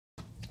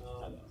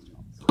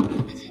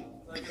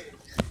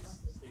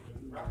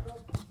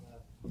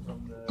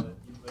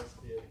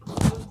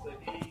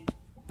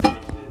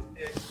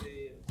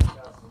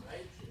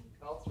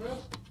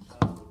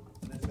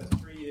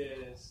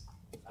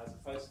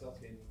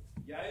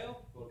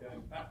Yale before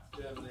going back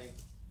to Germany,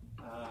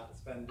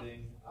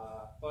 spending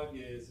 5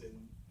 years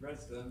in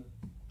Dresden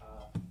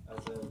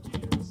as a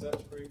junior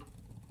research group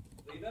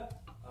leader.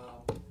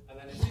 And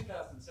then in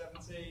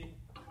 2017,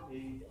 he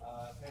came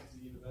to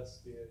the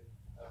University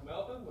of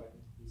Melbourne, where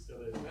he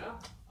still is now.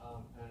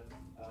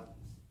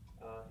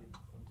 I'm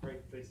very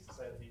pleased to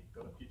say that he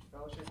got a future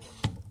fellowship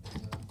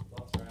in the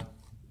last round,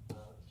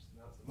 just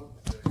announced a month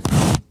ago.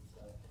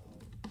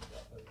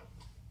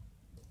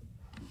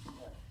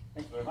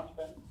 Thanks very much,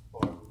 Ben,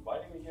 for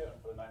inviting me here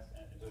and for a nice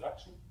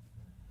introduction.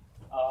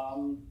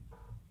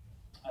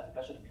 It's a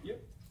pleasure to be here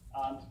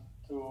and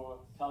to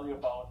tell you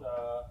about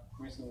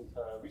recent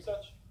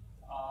research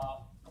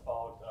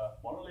about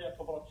monolayer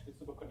topological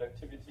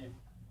superconductivity,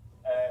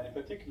 and in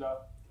particular,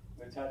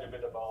 we'll tell you a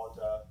bit about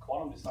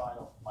quantum design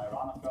of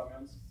Majorana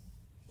fermions.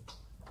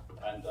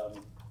 And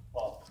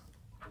well,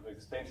 we'll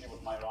explain to you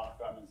what Majorana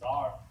fermions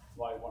are,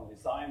 why we want to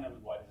design them,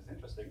 and why this is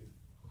interesting.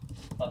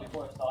 But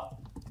before I start,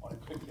 I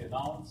want to quickly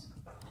announce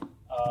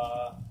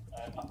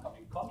an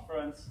upcoming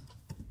conference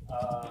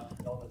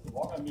known as the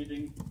WAGA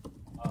meeting.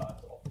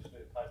 So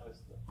officially the title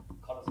is the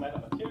Colors Matter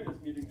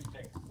Materials meeting,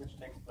 which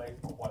takes place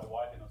for quite a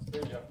while in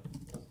Australia.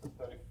 This is the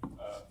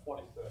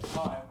 43rd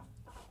time,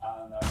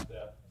 and I'm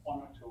the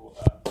honor to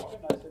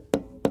organize it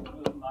in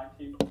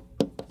 2019.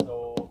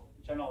 So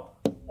in general,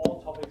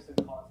 all topics in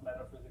quantum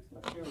matter physics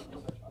and material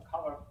research are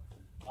covered.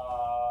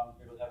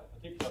 We will have a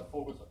particular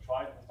focus, or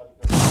try to have a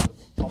particular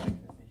focus on topics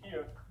you see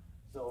here.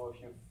 So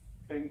if you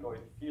think or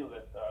you feel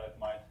that it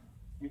might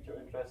meet your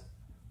interest,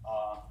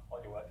 well,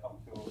 you're welcome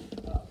to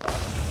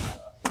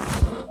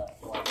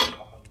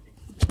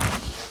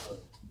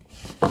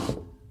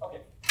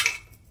Okay,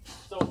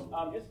 so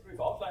here's a brief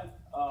outline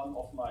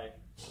of my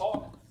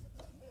talk.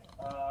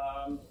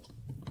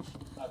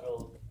 I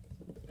will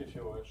give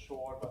you a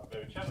short but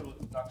very general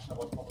introduction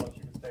about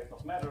topological states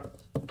of matter.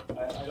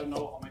 I don't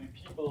know how many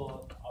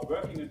people are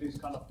working in this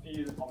kind of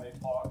field, how many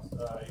talks you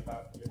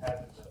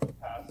had in the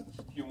past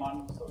few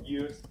months or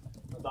years.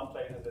 In some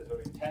places there's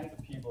very tens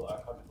of people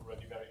are kind of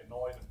already very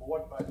annoyed and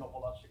bored by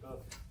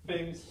topological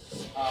things,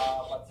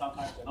 but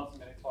sometimes there are not so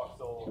many talks,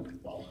 so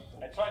well,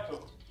 I try to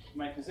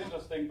make this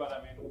interesting, but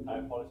I mean, I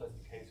apologize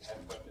in case you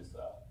haven't heard this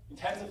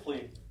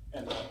intensively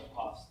in the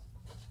past.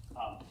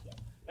 Yeah.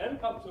 Then we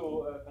come to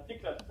a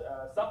particular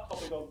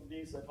subtopic of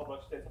these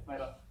topological states of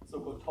matter,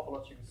 so-called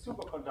topological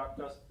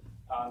superconductors,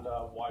 and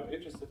why we're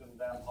interested in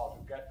them, how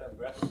to get them,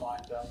 where to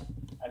find them,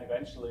 and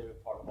eventually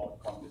we'll talk about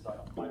quantum design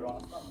of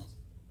Majorana fermions.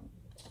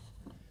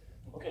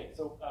 Okay,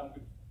 so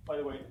by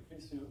the way,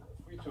 please feel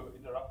free to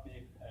interrupt me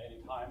at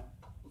any time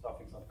if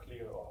something's not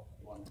clear or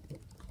you want to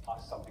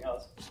ask something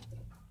else.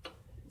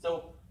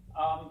 So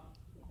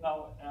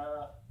now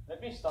let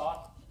me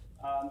start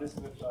this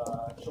with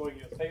showing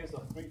you a famous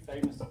of three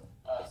famous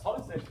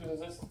solid-state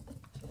physicists.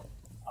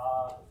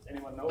 Does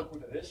anyone know who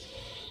that is?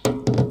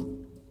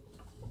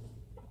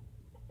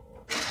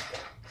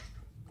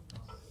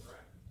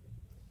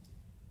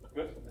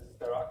 Good, this is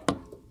Dirac.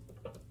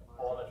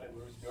 Or actually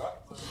Maurice Dirac.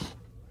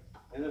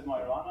 This is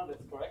Majorana,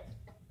 that's correct.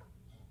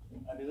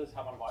 And this is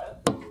Hermann Weyl.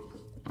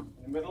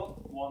 In the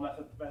middle, more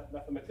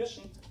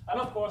mathematician. And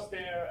of course,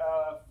 there,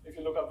 if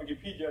you look up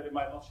Wikipedia, they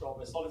might not show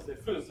up as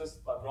solid-state physicists,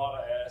 but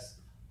rather as,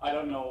 I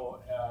don't know,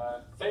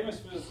 famous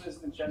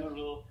physicists in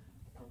general,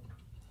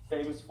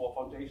 famous for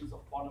foundations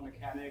of quantum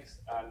mechanics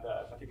and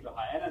particular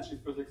high-energy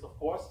physics, of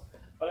course.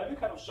 But let me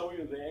kind of show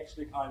you they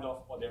actually kind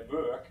of, or their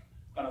work,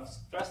 kind of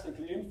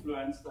drastically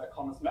influenced the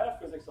quantum matter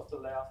physics of the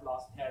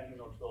last 10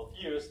 or 12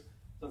 years.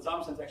 So in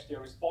some sense, actually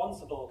are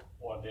responsible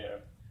for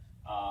their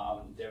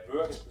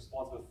work is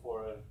responsible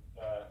for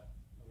a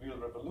real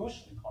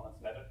revolution in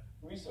quantum matter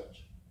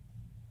research.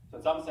 So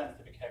in some sense,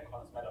 they became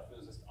quantum matter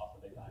physicists after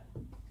they died.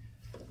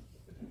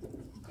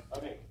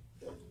 Okay,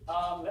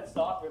 let's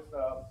start with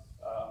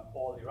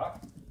Paul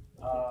Dirac,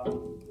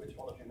 which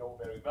all of you know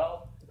very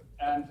well.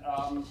 And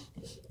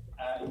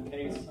in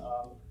case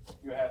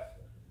you have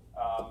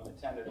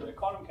attended a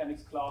quantum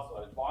mechanics class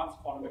or advanced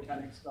quantum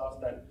mechanics class,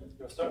 then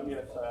you certainly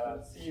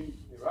have seen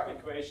the Dirac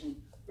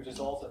equation, which is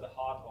also at the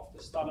heart of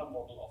the standard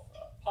model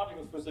of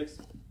particle physics,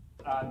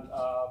 and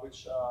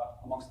which,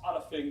 amongst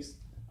other things,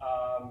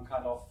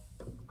 kind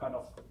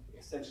of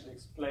essentially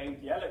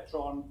explained the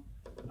electron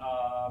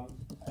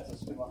as a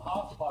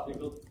spin-1/2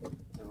 particle,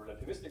 the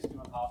relativistic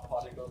spin-1/2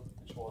 particle,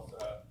 which was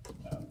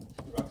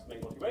Dirac's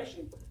main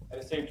motivation.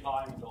 At the same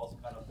time, it also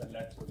kind of then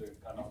led to the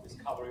kind of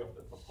discovery of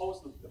the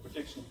proposal, the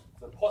prediction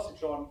of the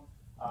positron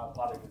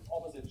particle with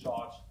opposite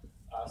charge,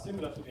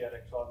 similar to the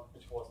electron,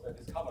 which was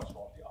discovered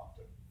shortly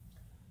after.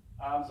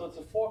 So it's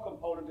a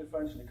four-component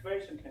differential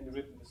equation, can be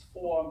written in this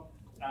form,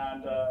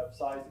 and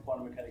psi is the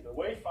quantum mechanical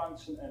wave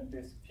function, and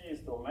this p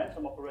is the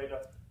momentum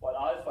operator, while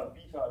alpha and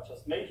beta are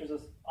just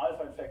matrices.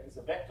 Alpha, in fact, is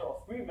a vector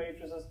of three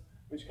matrices,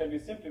 which can be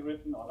simply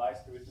written or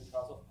nicely written in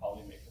terms of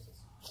Pauli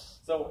matrices.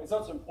 So it's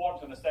not so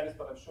important to understand this,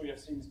 but I'm sure you have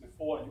seen this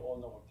before, and you all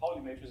know what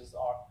Pauli matrices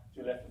are.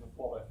 So you're left with a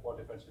 4x4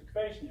 differential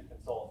equation you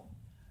can solve.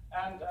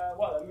 And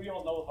well, we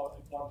all know how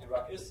important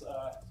Dirac is.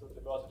 So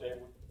the world today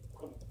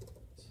couldn't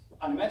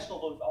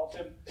unimaginable without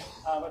him.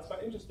 But it's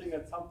quite interesting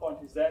at some point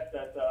he said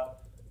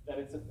that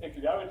it's a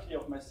peculiarity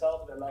of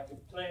myself that I like to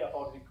play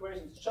about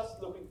equations,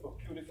 just looking for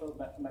beautiful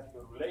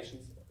mathematical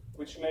relations,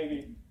 which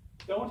maybe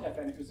don't have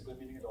any physical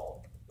meaning at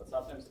all, but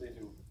sometimes they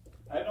do.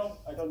 I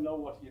don't know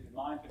what he had in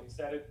mind when he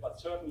said it, but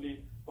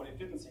certainly what he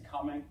didn't see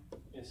coming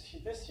is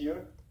this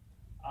here,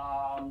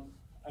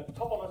 a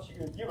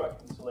topological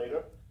Dirac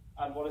insulator,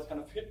 and what is kind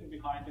of hidden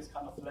behind this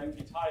kind of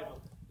lengthy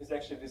title is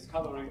actually the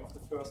discovery of the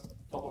first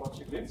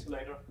topological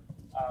insulator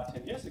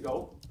 10 years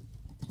ago.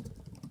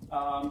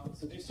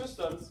 So these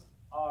systems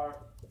are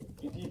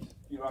indeed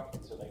Dirac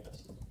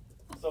insulators.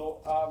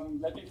 So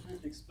let me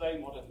briefly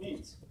explain what it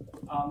means.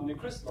 In a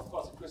crystal, of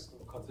course, a crystal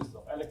consists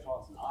of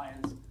electrons and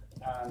ions,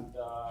 and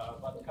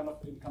but in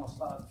kind of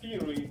standard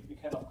theory, we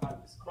kind of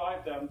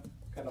describe them,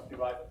 kind of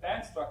derive a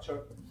band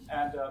structure,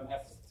 and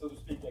have, so to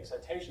speak, the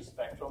excitation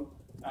spectrum.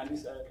 And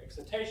these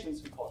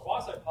excitations we call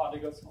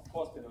quasi-particles. Of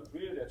course, they're not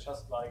real; they're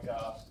just like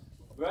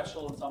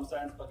virtual in some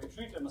sense, but we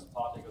treat them as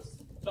particles,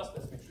 just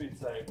as we treat,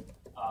 say,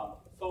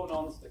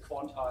 phonons, the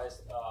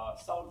quantized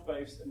sound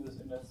waves in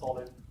the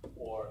solid,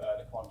 or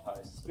the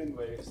quantized spin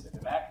waves in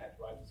the magnet,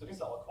 right? So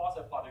these are our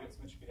quasi-particles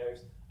which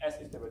behaves as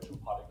if they were true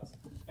particles.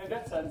 In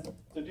that sense,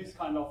 so these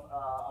kind of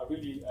are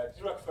really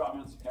Dirac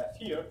fermions you have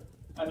here,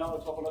 and now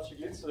the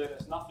topological insulator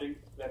is nothing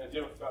than a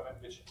Dirac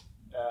fermion which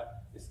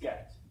is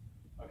gapped.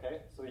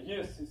 Okay, so here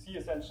you see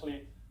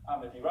essentially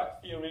the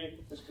Dirac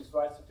theory, which gives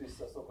rise to these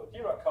so-called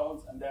Dirac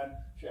cones, and then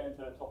if you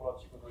enter the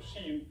topological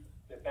regime,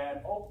 the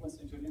band opens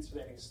into an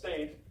insulating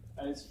state,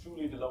 and it's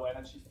truly the low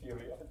energy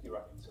theory of a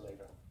Dirac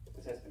insulator.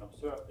 This has been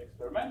observed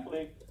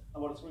experimentally,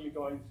 and what is really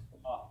going,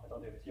 I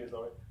don't have it here,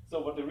 sorry.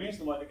 So what the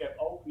reason why the gap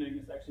opening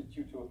is actually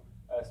due to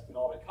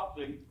spin-orbit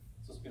coupling.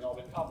 So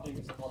spin-orbit coupling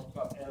is what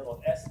term L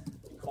dot S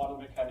in quantum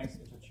mechanics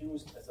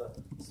introduced as a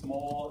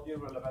small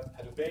irrelevant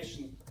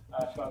perturbation.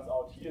 Turns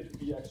out here to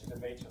be actually the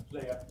major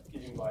player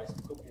giving rise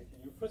to completely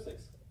new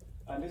physics.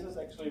 And this is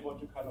actually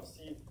what you kind of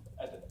see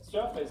at the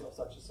surface of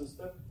such a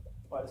system.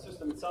 While the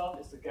system itself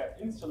is the gap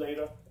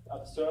insulator,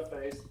 at the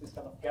surface, this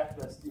kind of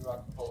gapless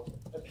Dirac code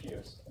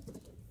appears.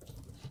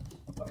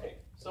 Okay,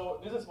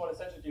 so this is what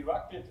essentially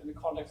Dirac did in the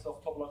context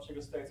of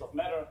topological states of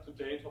matter.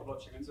 Today,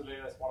 topological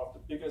insulator is one of the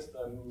biggest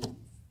and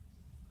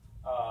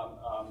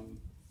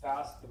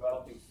fast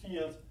developing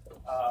fields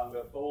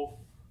where both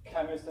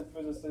chemists and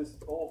physicists,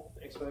 both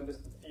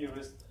experimentalists and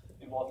theorists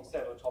involving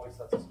several topics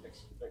such as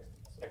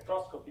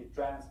spectroscopy,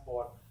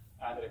 transport,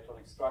 and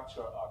electronic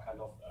structure are kind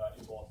of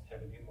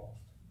heavily involved.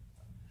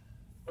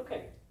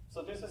 Okay,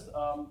 so this is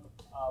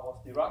was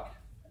Dirac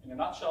in a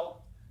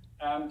nutshell.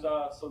 And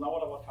so now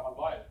what about Hermann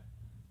Weyl?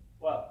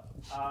 Well,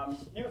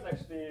 he was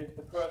actually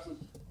the person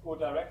who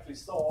directly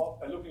saw,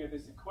 by looking at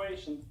this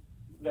equation,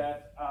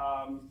 that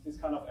this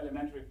kind of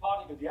elementary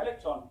particle, the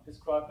electron,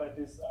 described by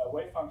this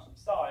wave function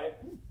psi,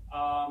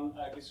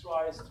 gives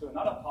rise to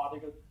another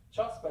particle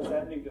just by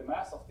sending the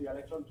mass of the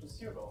electron to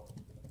 0.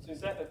 So he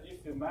said that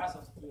if the mass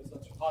of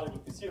such a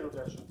particle is 0,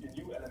 there should be a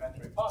new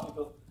elementary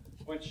particle,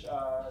 which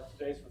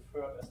today is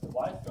referred as the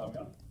Weyl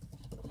fermion.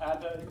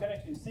 And you can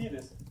actually see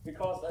this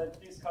because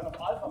these kind of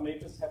alpha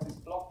matrices have this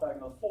block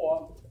diagonal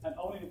form, and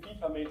only the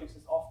beta matrix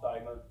is off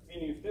diagonal,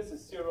 meaning if this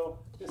is 0,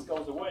 this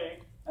goes away,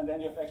 and then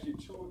you have actually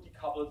two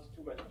decoupled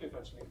 2x2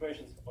 differential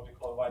equations, what we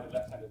call Weyl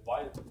left-handed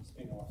Weyl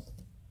spinors.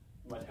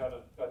 You might have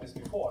heard this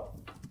before.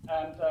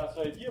 And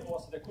so the idea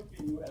was that there could be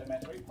a new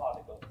elementary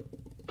particle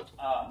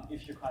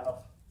if you kind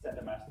of send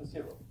the mass to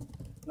 0.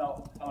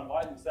 Now, Hermann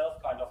Weyl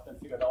himself kind of then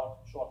figured out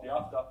shortly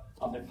after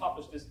they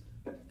published this,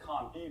 that it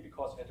can't be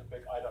because we had to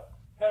break either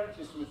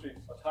parity symmetry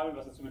or time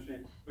inverse symmetry,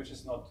 which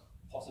is not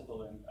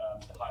possible in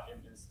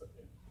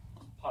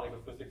particle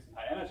physics and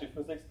high energy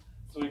physics.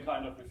 So he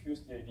kind of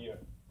refused the idea.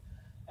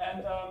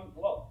 And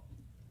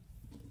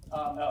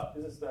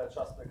this is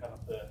just the kind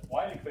of the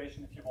Weyl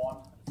equation, if you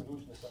want. The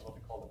solution is then what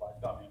we call the Weyl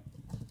fermion.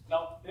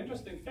 Now, the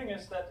interesting thing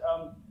is that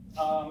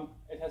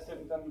it has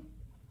been done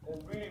a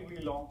really,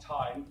 really long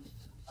time.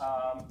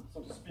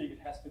 So to speak, it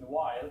has been a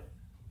while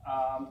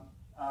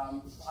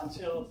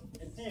until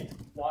indeed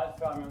Weyl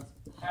fermions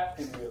have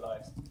been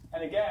realized.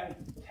 And again,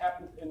 it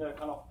happened in a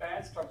kind of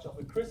band structure of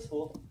a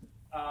crystal,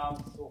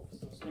 so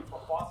to speak, for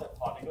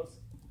quasi-particles.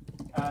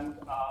 And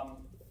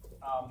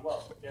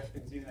well, there's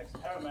been seen an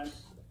experiment.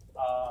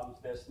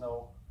 There's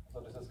no, so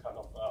this is kind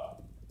of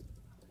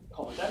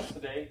common sense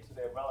today. So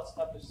they're a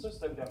well-established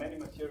system. There are many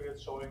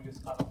materials showing this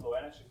kind of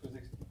low-energy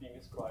physics being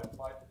described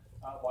by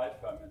Weyl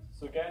fermions.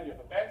 So again, you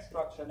have a band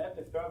structure, and at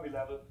the Fermi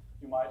level,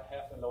 you might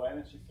have a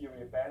low-energy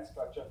theory, a band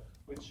structure,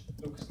 which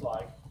looks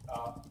like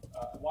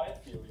a Weyl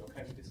theory, or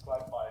can be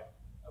described by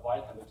a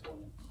Weyl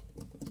Hamiltonian.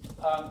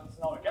 It's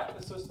now a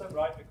gapless system,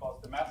 right?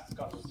 Because the mass has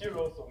gone to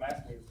 0, so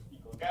mass means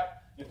equal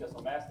gap. If there's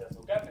no mass, there's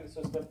no gap in the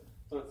system.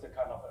 So it's a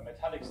kind of a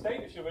metallic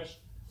state, if you wish.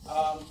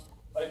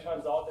 But it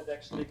turns out that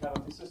actually kind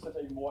of these systems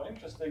are even more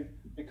interesting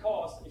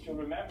because if you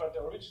remember,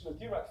 the original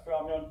Dirac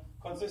fermion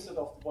consisted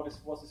of what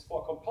was this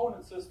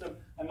 4-component system,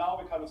 and now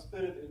we kind of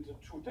split it into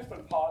 2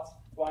 different parts,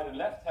 right and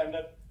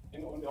left-handed.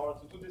 In order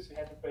to do this, we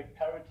had to break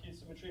parity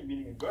symmetry,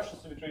 meaning inversion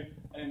symmetry,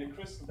 and in a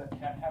crystal that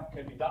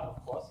can be done,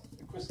 of course.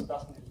 The crystal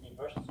doesn't need to be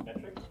inversion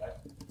symmetric, right?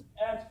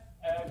 And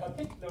in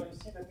particular, you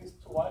see that these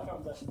two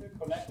wildcards are still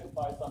connected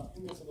by some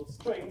invisible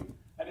string,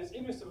 and this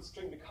invisible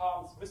string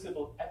becomes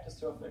visible at the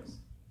surface.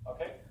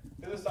 Okay,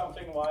 this is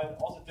something I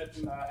also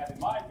didn't have in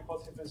mind,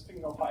 because if we're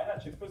speaking of high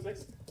energy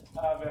physics,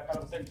 where kind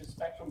of essentially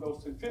spectrum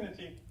goes to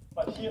infinity,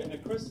 but here in the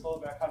crystal,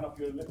 where kind of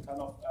you're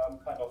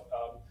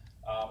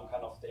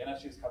the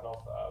energy is kind of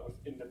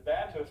within the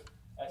bandwidth.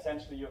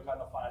 Essentially, you kind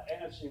of find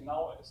energy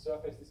now at the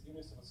surface. This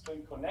invisible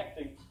string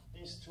connecting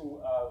these two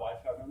wide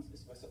fermions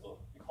is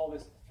visible. We call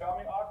this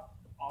Fermi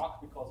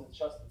arc because it's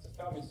a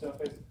Fermi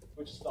surface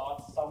which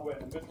starts somewhere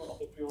in the middle of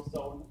the Briel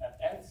zone and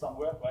ends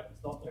somewhere. Right?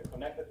 It's not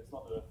connected. It's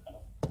not a kind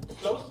of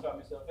closed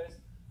Fermi surface.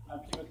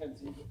 And people can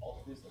see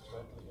all of this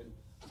apparently in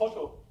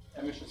photo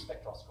emission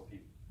spectroscopy.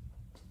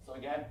 So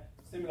again,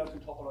 similar to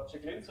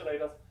topological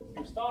insulators,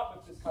 you start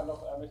with this kind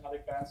of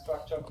metallic band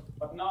structure,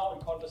 but now in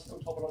contrast to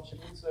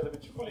topological insulator,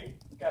 which fully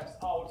gaps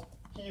out,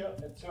 here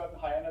at certain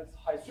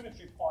high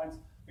symmetry points,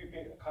 we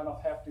kind of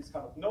have these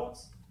kind of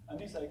nodes, and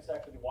these are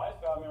exactly the wild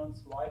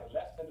fermions, right and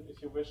left-handed if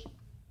you wish,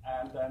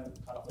 and then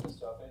kind of at the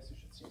surface you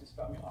should see these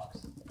Fermi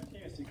arcs. And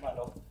here you see kind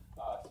of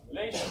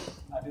simulation,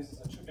 and this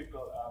is a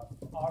typical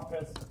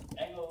RPES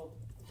angle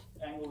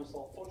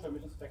resolved photo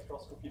emission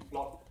spectroscopy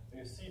plot,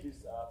 where you see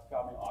these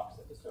Fermi arcs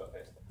at the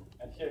surface.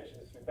 And here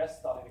actually the best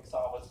studied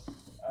examples,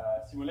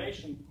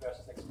 simulation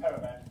versus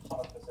experiment,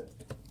 100%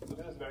 fit. So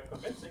this is very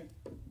convincing,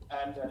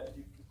 and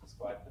you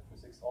describe the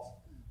physics of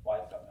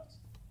wild fermions.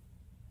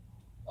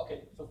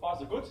 Okay, so far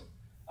so good.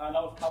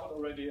 Now we've covered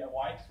already a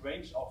wide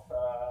range of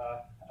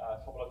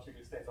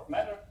topological states of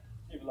matter.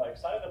 People are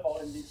excited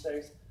about in these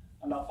days.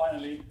 And now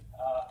finally,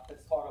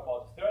 let's talk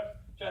about the third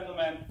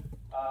gentleman,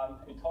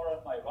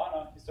 Ettore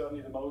Majorana. He's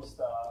certainly the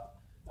most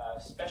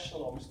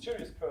special or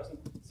mysterious person,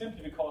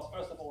 simply because,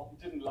 first of all,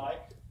 he didn't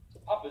like to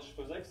publish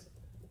physics.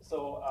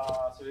 So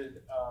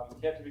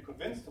he had to be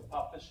convinced to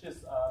publish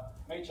his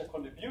major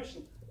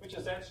contribution, which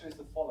essentially is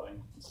the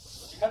following.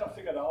 He kind of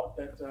figured out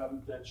that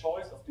the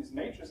choice of these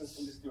matrices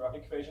in this Dirac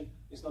equation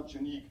is not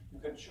unique. You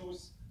can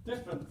choose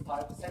different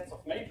sets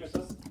of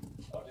matrices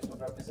or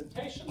different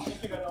representations. He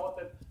figured out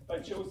that by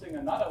choosing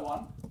another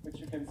one, which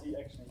you can see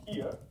actually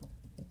here,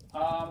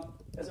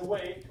 there's a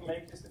way to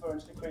make this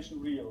differential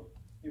equation real.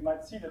 You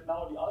might see that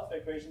now the alpha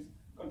equations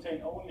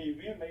contain only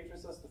real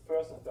matrices, the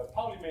first and third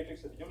Pauli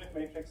matrix, and the unit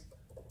matrix,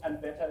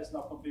 and beta is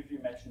now completely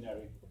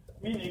imaginary.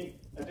 Meaning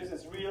that this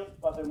is real,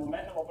 but the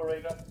momentum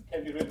operator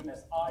can be written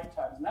as I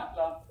times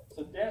nabla.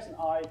 So there's an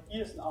I,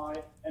 here's an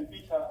I, and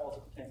beta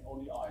also contains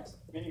only I's.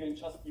 Meaning you can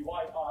just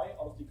divide I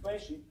out of the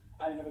equation,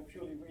 and you have a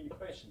purely real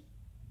equation.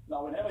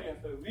 Now, whenever you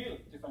have a real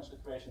differential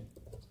equation,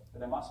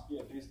 then there must be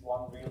at least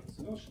one real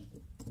solution.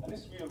 And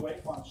this real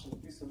wave function,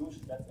 this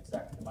solution, that's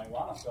exactly the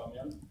Majorana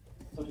fermion.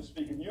 So to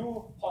speak, a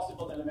new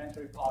possible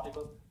elementary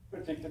particle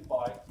predicted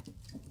by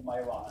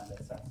Majorana in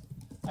that sense.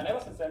 And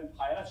ever since then,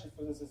 high energy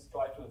physicists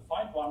tried to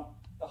find one.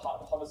 The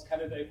hottest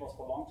candidate was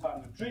for a long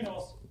time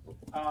neutrinos.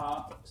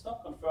 It's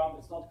not confirmed,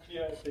 it's not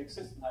clear if they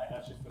exist in high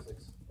energy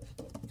physics.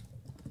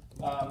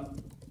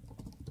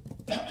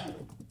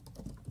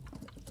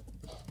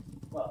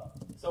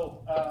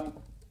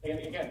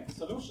 Again, the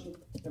solution,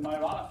 the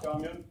Majorana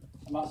fermion,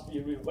 must be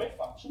a real wave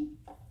function.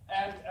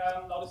 And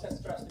now this has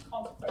drastic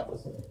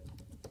consequences.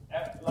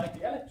 Like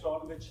the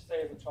electron, which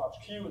say has a charge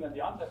q, and then the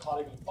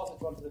antiparticle, the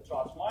positron, has a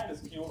charge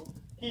minus q.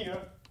 Here,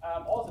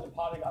 also the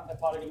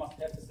antiparticle must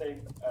have the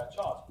same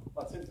charge.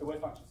 But since the wave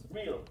function is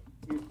real,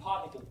 the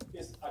particle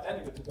is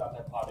identical to the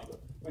antiparticle,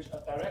 which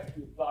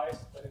directly implies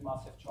that it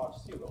must have charge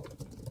 0.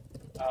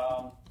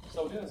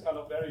 So this is kind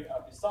of very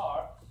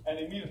bizarre, and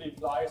immediately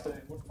implies that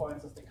it would, for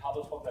instance,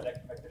 decouple from the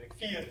electromagnetic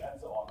field and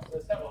so on. So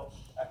there's several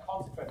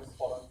consequences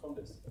following from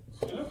this.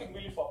 We're looking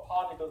really for a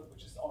particle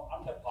which is an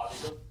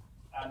antiparticle,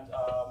 and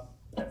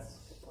that's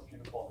what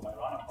people call the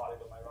Majorana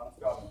particle, Majorana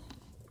fermion.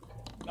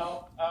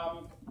 Now,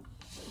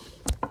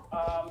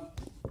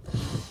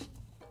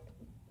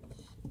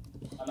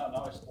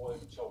 now I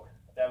spoiled the joke.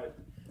 Damn it.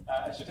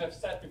 I should have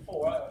said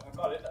before, I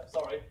forgot it, I'm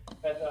sorry,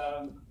 that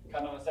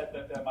kind of said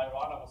that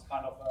Majorana was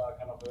kind of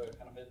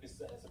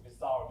has a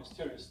bizarre,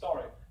 mysterious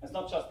story. It's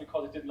not just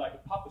because he didn't like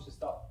to publish his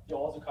stuff, he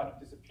also kind of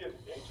disappeared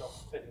at the age of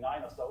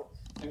 39 or so.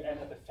 He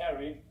entered the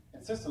ferry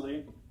in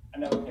Sicily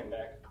and never came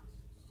back.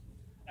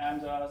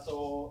 And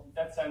so in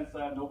that sense,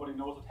 nobody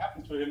knows what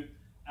happened to him.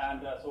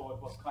 And so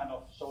it was kind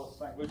of shows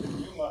language and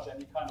humor,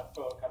 and he kind of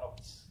wrote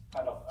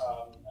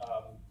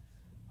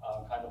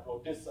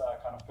this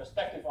kind of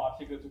perspective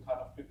article to kind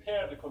of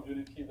prepare the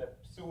community that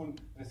soon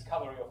the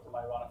discovery of the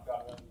Majorana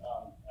fermion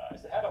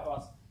is ahead of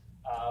us,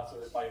 so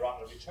that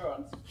Majorana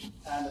returns.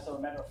 And as a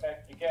matter of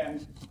fact,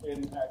 again,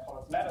 in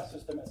Collins's matter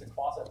system as a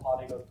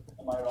quasi-particle,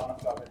 the Majorana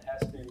fermion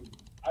has been,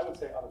 I would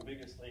say,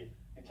 unambiguously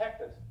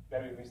detected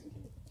very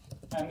recently.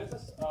 And this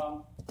is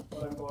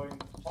what I'm going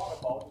to talk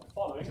about in the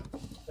following.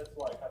 That's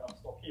why I kind of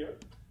stop here.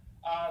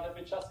 Let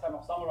me just kind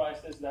of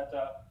summarize this, that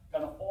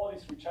kind of all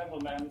these three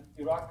gentlemen,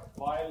 Dirac,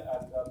 Weil,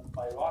 and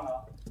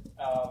Majorana,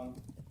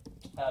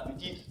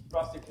 indeed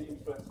drastically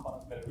influenced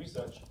quantum matter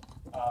research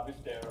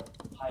with their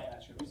high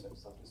energy research,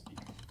 so to speak.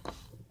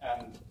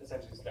 And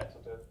essentially this led to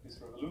this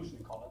revolution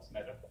in quantum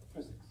matter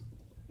physics.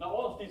 Now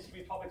all of these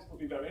three topics would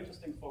be very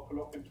interesting for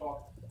colloquium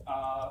talk.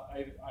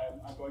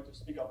 I'm going to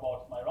speak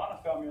about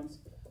Majorana fermions,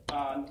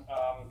 and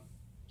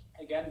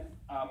again,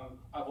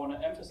 I want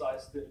to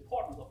emphasize the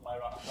importance of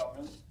Majorana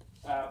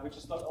fermions, which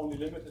is not only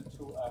limited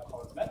to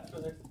quantum matter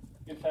physics,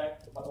 in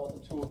fact, but also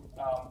to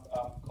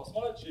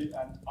cosmology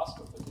and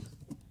astrophysics,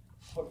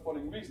 for the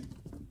following reason.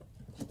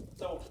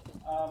 So,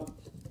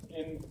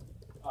 in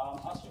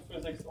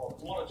astrophysics or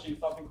cosmology,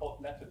 something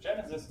called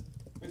leptogenesis,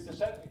 which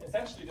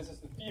essentially this is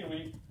the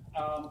theory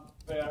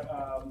where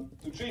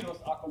neutrinos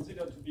are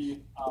considered to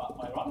be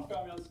Majorana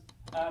fermions,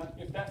 and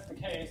if that's the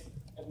case,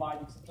 it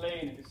might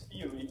explain, in this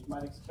theory, it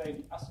might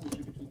explain the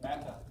asymmetry between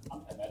matter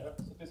and antimatter.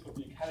 So this would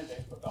be a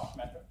candidate for dark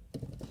matter.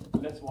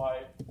 And that's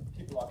why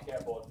people care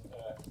about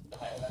the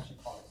high energy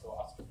context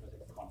or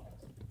astrophysics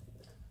context.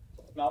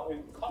 Now,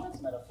 in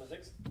condensed matter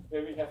physics,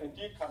 where we have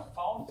indeed kind of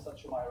found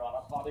such a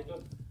Majorana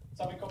particle,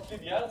 something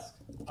completely else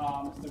is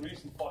the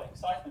reason for the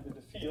excitement in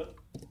the field.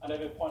 And I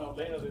will point out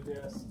later that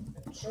there's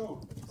a true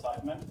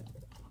excitement.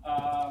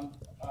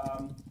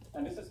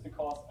 And this is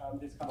because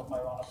these kind of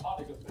Majorana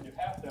particles, when you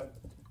have them,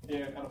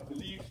 they're kind of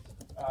believed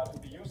to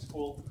be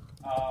useful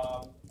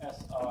as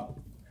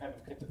kind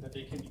of that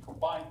they can be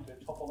combined into a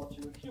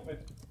topological qubit,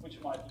 which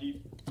might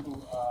lead to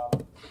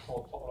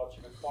so-called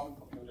topological quantum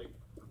computing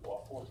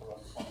or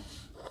fault-around quantum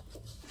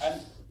computing.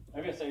 And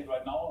maybe I say it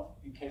right now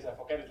in case I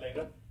forget it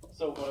later.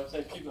 So what I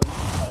say people are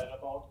really excited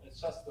about, it's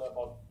just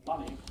about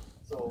money.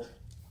 So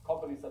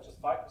companies such as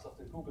Microsoft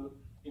and Google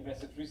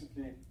invested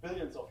recently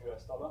billions of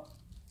US dollars.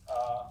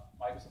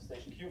 Microsoft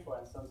Station Q, for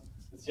instance,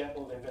 in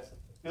Seattle, they invested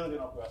 $1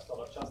 billion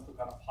just to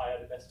kind of hire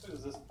the best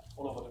physicists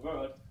all over the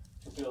world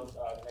to build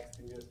the next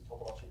 10 years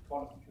topological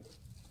quantum computer.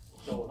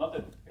 So not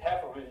that we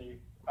have already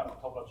kind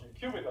of topological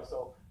qubit or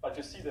so, but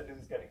you see that this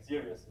is getting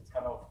serious. It's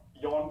kind of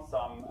beyond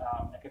some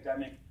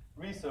academic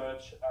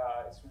research.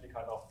 It's really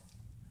kind of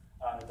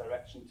a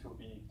direction to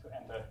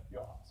enter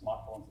your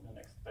smartphones in the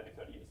next 20,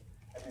 30 years.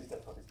 At least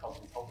that's what this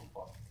company is hoping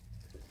for.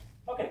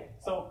 Okay,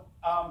 so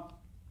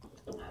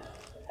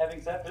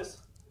having said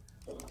this,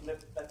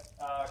 let's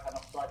kind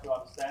of try to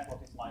understand what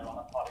these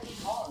Majorana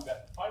particles are and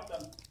where to find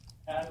them.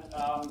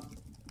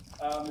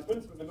 And in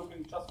principle, we're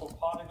looking just for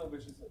particle,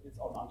 which is its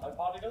own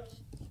antiparticle.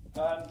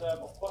 And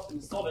of course, in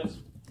the solid,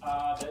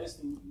 there is,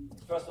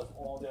 first of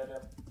all,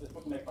 this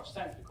wouldn't make much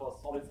sense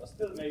because solids are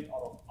still made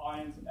out of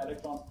ions and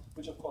electrons,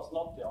 which of course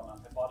not their own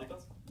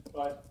antiparticles,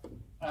 right?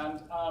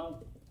 And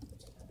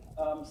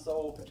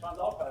so it turns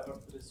out, however,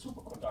 that a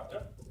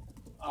superconductor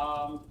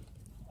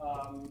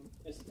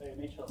is a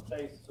natural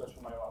place to search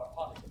for Majorana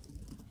particles.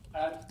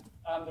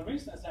 And the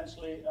reason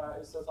essentially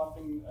is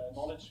something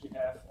knowledge we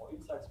have or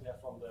insights we have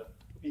from the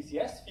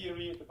BCS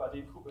theory, the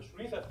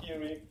Bardeen-Cooper-Schrieffer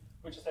theory,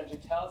 which essentially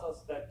tells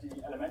us that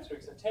the elementary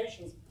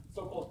excitations,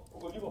 so-called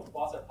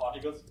Bogoliubov-Barsad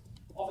particles,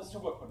 of a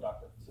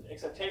superconductor. So the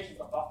excitations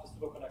above the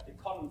superconducting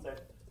condensate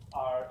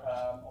are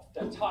of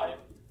that type.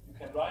 You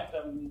can write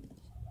them,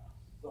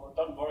 so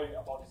don't worry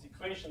about these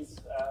equations.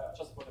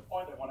 Just for the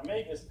point I want to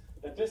make is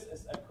that this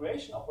is a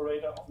creation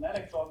operator of an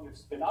electron with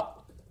spin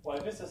up, while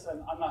this is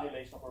an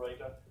annihilation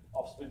operator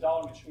of spin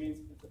down, which means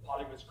it's a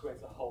particle which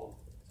creates a hole.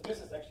 So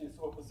this is actually a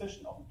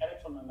superposition of an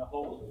electron and a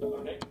hole,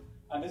 okay?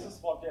 And this is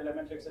what the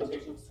elementary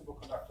excitation of a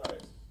superconductor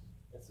is.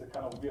 It's a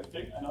kind of weird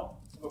thing, I know.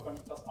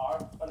 Superconductors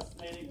are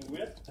fascinating and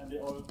weird, and they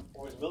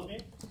always will be.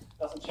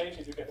 Doesn't change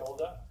if you get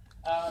older.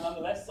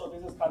 Nonetheless, so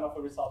this is kind of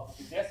a result of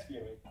the BCS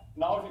theory.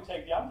 Now, if you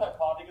take the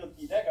antiparticle,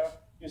 d dagger,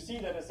 you see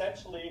that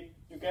essentially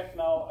you get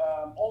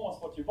now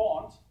almost what you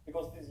want,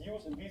 because these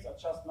u's and v's are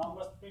just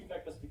numbers,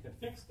 prefactors we can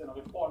fix, they're not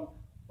important.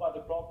 But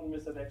the problem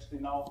is that actually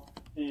now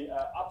the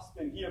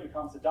upspin here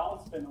becomes a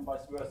downspin and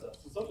vice versa.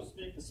 So to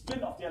speak, the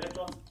spin of the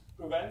electrons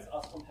prevents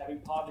us from having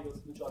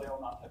particles which are their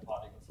own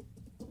antiparticles.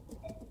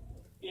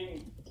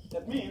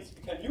 That means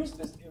we can use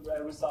this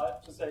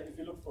result to say if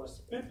you look for a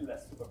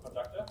spinless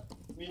superconductor,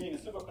 meaning a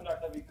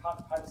superconductor we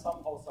can't kind of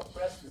somehow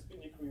suppress the spin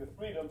degree of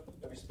freedom,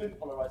 where we spin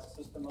polarize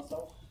the system or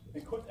so,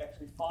 we could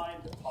actually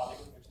find a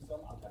particle which is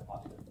an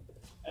antiparticle.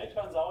 And it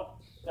turns out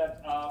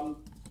that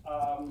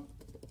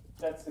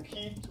that's the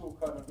key to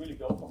kind of really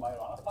go for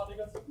Majorana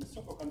particles in the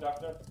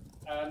superconductor.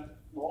 And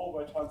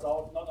moreover, it turns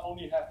out not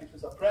only have we to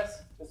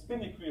suppress the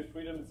spin degree of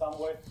freedom in some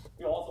way,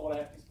 we also want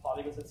to have these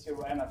particles at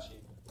zero energy.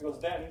 Because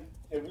then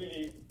they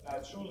really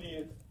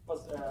truly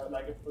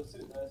like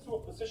a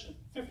superposition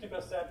 50%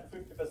 to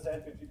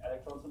 50% between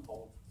electrons and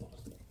holes, so to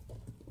speak.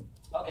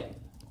 Okay,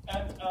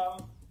 and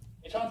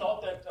it turns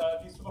out that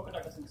these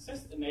superconductors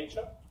exist in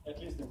nature, at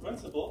least in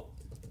principle.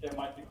 They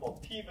might be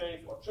called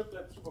P-wave or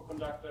triplet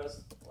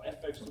superconductors or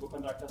F-wave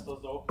superconductors or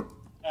so.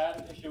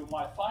 And if you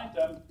might find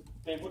them,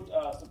 they would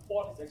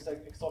support these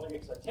exotic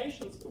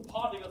excitations to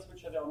particles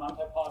which are their own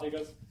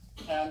antiparticles.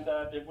 And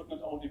they would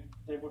not only,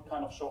 they would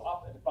kind of show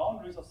up at the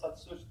boundaries of such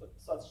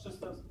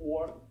systems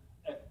or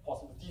at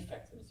possible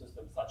defects in the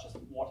system, such as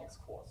vortex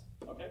cores.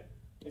 Okay?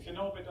 If you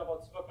know a bit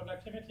about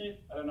superconductivity,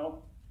 I don't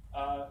know,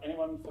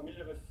 anyone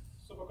familiar with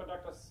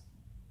superconductors?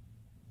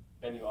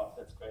 Then you are,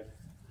 that's great.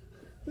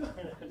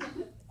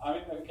 I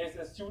mean, in case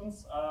there's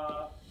students,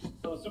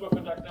 so a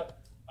superconductor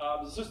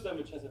is a system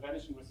which has a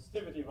vanishing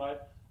resistivity, right?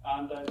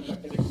 And the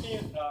magnetic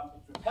field,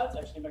 it repels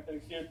actually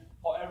magnetic field.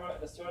 However,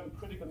 at a certain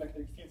critical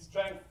magnetic field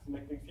strength, the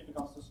magnetic field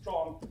becomes too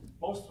strong.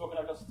 Most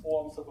superconductors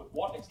form so-called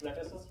vortex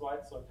lattices,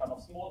 right? So kind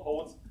of small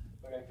holes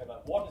where you can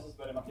have vortices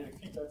where the magnetic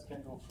field lines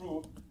can go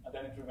through, and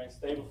then it remains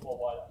stable for a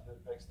while until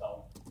it breaks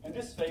down. In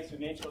this phase, you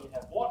naturally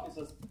have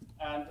vortices,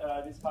 and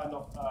these kind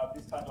of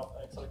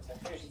exotic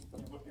citations,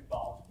 you would be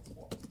bound to this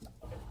vortex.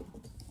 Okay.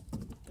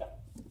 Yeah.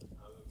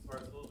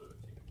 Sorry, it's a little bit of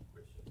a technical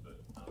question,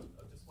 but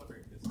I'm just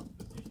wondering, there's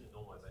usually a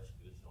normalization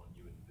condition on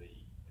U and V,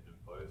 and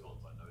in bosons,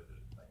 I know that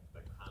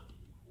they can't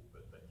be equal,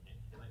 but they can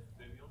they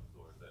for fermions,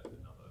 or is that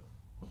another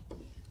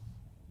issue?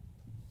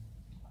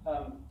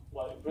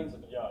 Well, in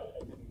principle, yeah,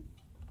 I didn't.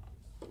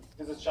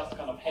 This is just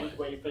kind of hand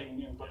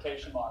waving in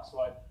quotation marks,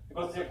 right?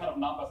 Because they're kind of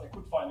numbers, I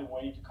could find a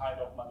way to kind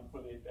of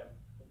manipulate them.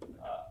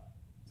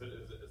 So is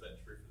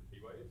that true for the P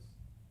waves?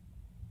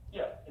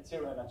 Yeah, it's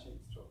zero energy,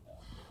 it's true. Yeah.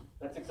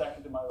 That's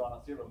exactly the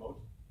Majorana zero mode.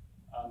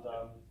 And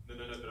no, but I'm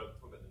talking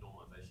about the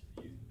normalization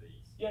of U's and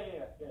V's.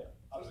 Yeah,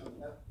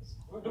 absolutely.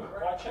 Look,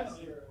 quite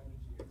generally.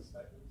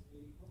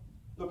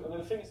 Look, and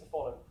the thing is the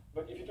following.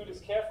 But if you do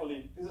this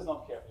carefully, this is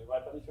not carefully,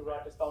 right? But if you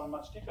write this down in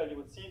much detail, you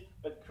would see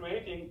that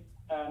creating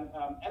an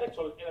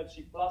electrode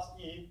energy plus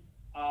E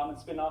and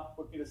spin up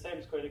would be the same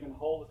as creating a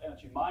hole with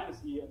energy minus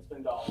E and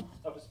spin down.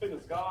 Now, if the spin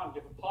is gone,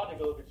 you have a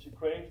particle which you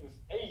create with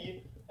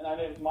AE and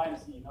annihilate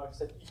minus E. Now, if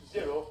you set E to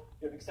 0,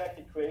 you have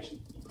exactly creation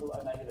equal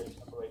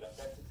annihilation operator.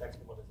 That's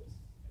exactly what it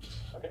is.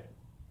 Okay?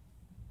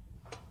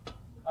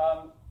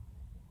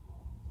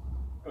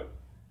 Good.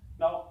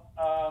 Now,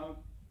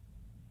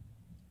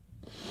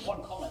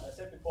 one comment. I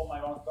said before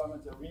Majorana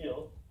fermions are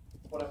real.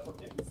 What I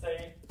didn't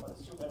say, but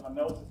assume everyone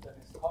knows, is that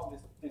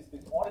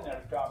these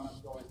ordinary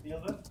fermions we always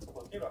deal with,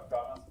 called Dirac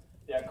fermions,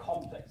 they are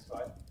complex,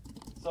 right?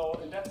 So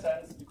in that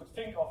sense, you could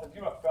think of a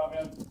Dirac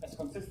fermion as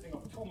consisting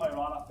of two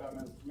Majorana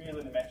fermions, real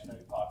and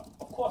imaginary part.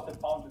 Of course,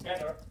 they're bound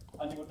together,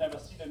 and you would never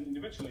see them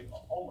individually,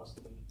 almost.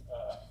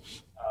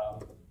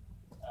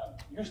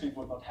 Usually it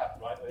would not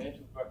happen, right? They need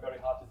to work very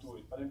hard to do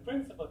it. But in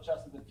principle,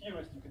 just as a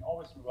theorist, you can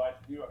always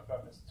rewrite Dirac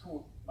fermions as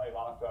two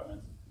Majorana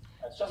fermions.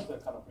 It's just a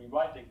kind of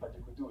rewriting, but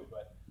you could do it,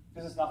 right?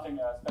 This is nothing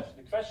special.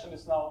 The question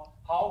is now,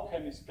 how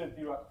can we split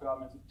Dirac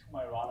fermions into two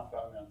Majorana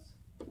fermions?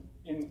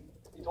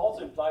 It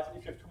also implies that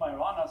if you have two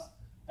Majoranas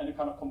and you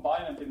kind of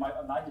combine them, they might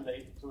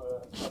annihilate to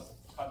a just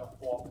kind of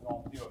form a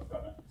normal Dirac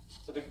fermion.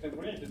 So the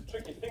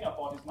tricky thing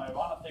about this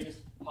Majorana thing is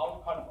how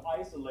to kind of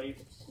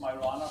isolate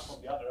Majorana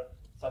from the other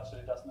such that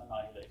it doesn't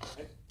annihilate.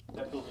 Okay?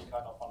 That will be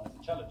kind of one of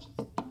the challenges.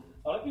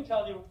 Now let me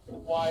tell you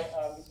why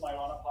these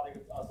Majorana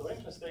particles are so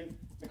interesting.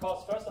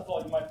 Because first of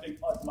all, you might think,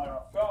 oh, it's a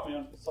Majorana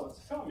fermion, so it's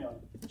a fermion.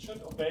 It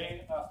should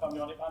obey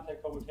fermionic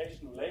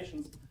anti-commutation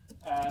relations,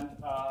 and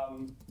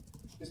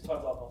this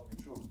turns out not to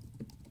be true.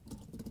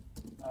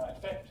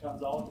 In fact, it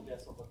turns out that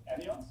there's sort of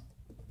anyons.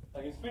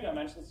 Like in 3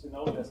 dimensions, you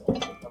know there's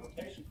only a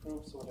permutation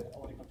group, so that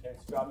only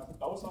contains fermions and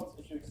bosons.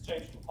 If you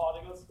exchange two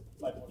particles,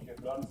 like what you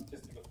have learned in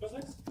statistical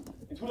physics.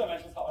 In 2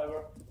 dimensions,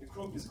 however, the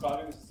group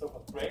describing this is a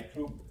so-called great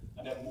group,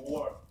 and there are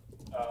more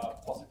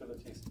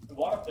possibilities. And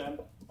one of them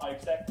are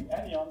exactly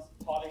anyons,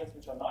 particles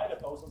which are neither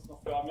bosons nor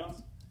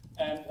fermions,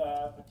 and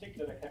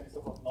particularly there can be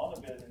so-called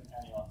non-abelian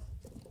anyons.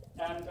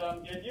 And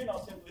the idea now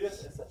simply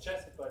is, as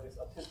suggested by this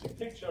artistic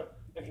picture,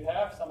 if you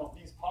have some of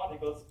these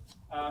particles,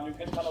 you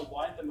can kind of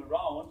wind them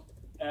around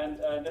and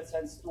in that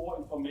sense store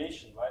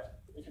information, right?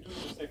 If you do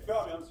it with, say,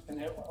 fermions, you can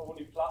have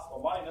only plus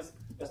or minus,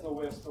 there's no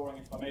way of storing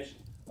information.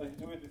 But if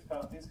you do it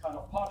with these kind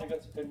of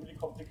particles, you can really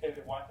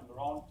complicatedly wind them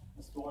around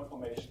and store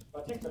information.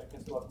 Particularly, you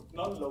can store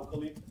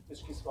non-locally,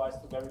 which gives rise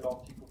to very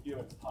long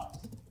T-coherence times.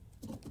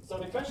 So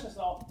the question is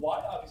now,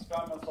 why are these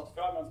fermions not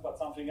fermions but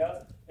something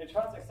else? It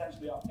turns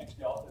actually out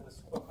that the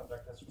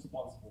superconductor is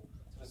responsible.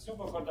 So the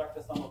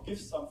superconductor somehow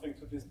gives something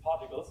to these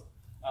particles,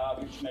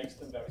 which makes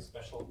them very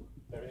special,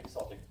 very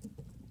exotic.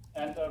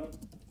 And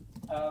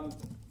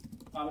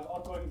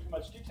without going into too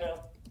much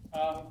detail,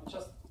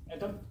 I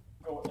don't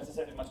go, as I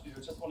said, in much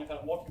detail. Just want to kind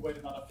of motivate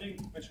another thing,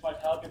 which might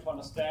help you to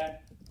understand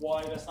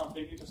why there's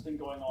something interesting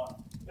going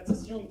on. Let's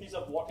assume these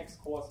are vortex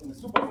cores in a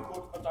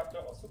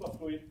superconductor or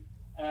superfluid,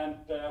 and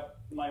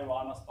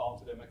Majoranas bound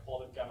to them. I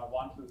call it gamma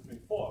 1, 2, 3,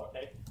 4.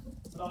 Okay.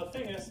 So now the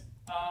thing is,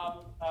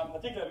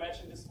 particularly I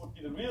mentioned this would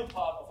be the real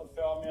part of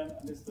a fermion,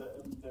 and this the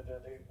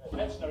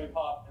imaginary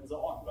part, and so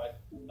on. Right.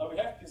 Now we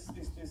have this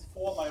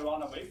 4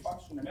 Majorana wave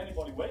function, a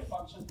many-body wave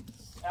function,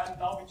 and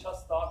now we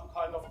just start to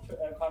kind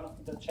of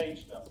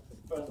interchange them.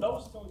 First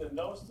those two, then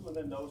those two, and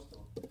then those two.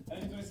 And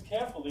if you do this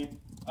carefully,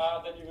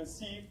 then you will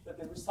see that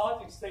the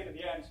resulting state at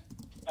the end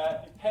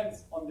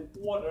depends on the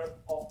order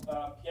of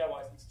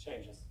pairwise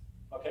exchanges.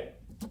 Okay?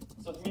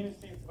 So it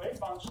means the wave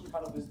function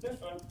kind of is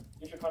different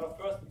if you kind of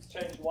first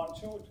exchange 1,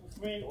 2, 2,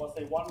 3, or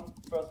say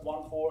first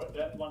 1, 4, and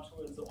then 1,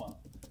 2, and so on.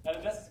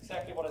 And this is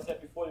exactly what I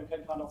said before. You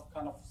can kind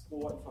of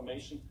store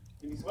information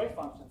in these wave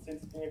functions,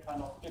 since they're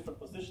kind of different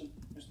positions,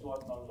 you store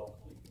it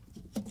non-locally.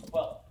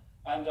 Well,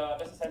 and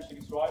this essentially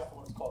gives rise to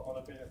what's called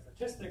nonlinear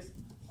statistics.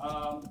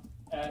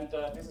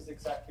 This is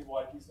exactly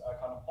why these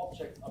kind of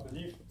objects are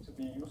believed to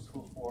be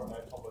useful for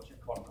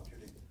topological quantum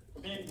computing. To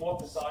be more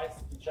precise,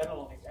 in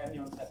general, these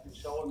anyons have been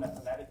shown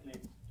mathematically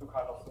to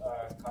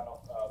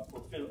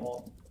fulfill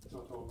all,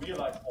 to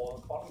realize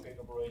all quantum gate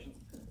operations.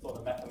 So on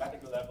a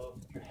mathematical level,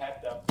 if you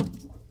had them,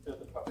 you could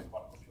build a perfect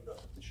quantum computer,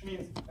 which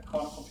means a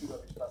quantum computer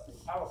which does the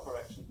error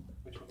correction,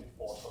 which would be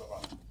fault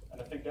tolerant.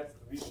 And I think that's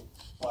the reason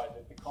why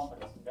the big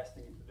companies are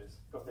investing into this,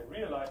 because they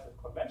realize that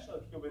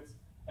conventional qubits,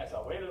 as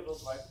are available,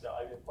 right, the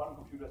IBM quantum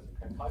computers you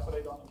can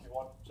calculate on if you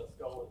want, just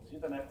go on the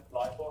internet,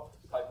 apply for,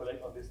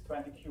 calculate on this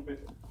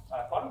 20-qubit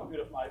quantum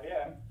computer from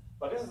IBM.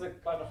 But this is a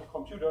kind of a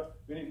computer,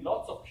 we need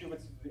lots of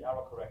qubits to do the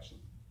error correction.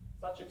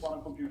 Such a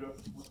quantum computer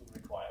wouldn't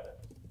require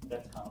that.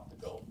 That's kind of the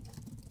goal.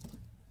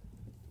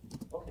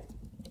 Okay.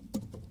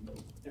 Do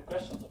you have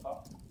questions so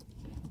far?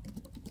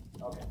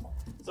 Okay.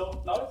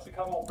 So now let's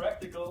become more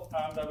practical,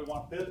 and we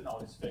want to build now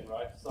this thing,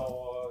 right?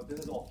 So this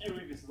is all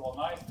theory, this is all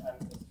nice,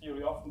 and this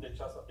theory often they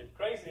just a bit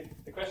crazy.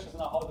 The question is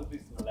now how to do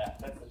this in the lab.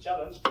 That's the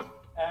challenge.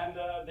 And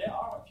there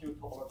are a few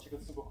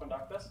topological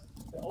superconductors.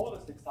 The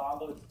oldest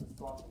example is the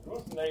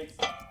strontium-gruson-lates.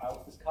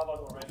 Was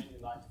discovered already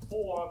in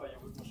 '94 by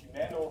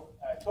Yoshimeno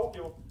in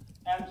Tokyo.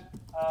 And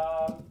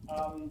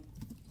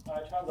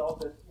it turns out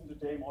that even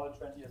today, more than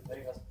 20 years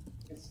later,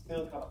 it's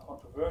still kind of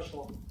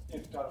controversial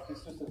if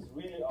these systems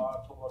really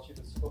are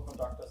topological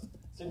superconductors,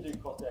 simply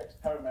because there are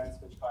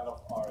experiments which kind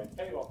of are in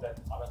favor of that,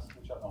 others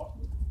which are not.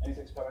 And these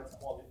experiments are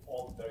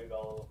all very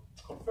well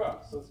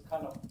confirmed. So it's a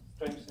kind of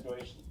strange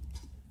situation.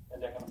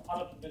 And there are kind of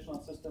other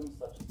traditional systems,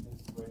 such as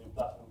this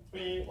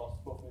uranium-platinum-3 or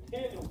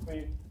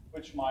superfluid-helium-3,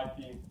 which might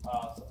be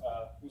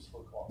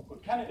useful or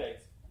good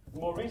candidates.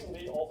 More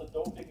recently, also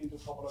doping into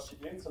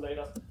topological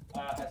insulators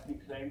has been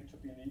claimed to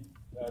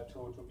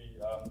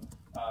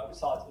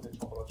result in a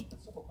topological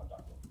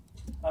superconductor.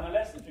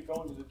 Nonetheless, if you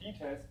go into the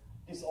details,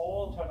 these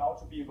all turn out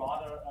to be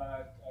rather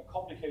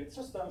complicated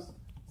systems.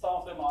 Some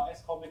of them are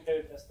as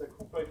complicated as the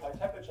Kubrick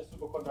high-temperature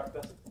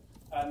superconductors,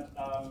 and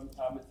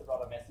it's a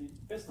rather messy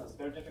business.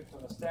 Very difficult to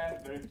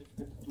understand, very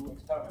difficult to do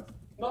experiments.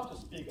 Not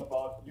to speak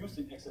about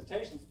using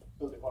excitations to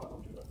build a quantum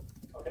computer.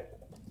 Okay,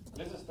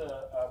 this is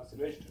the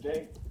situation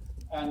today.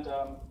 And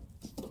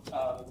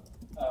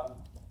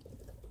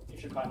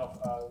if you kind of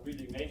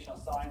reading Nature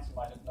and Science, you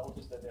might have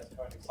noticed that there's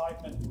current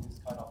excitement in these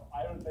kind of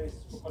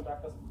iron-based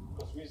superconductors,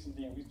 because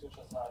recently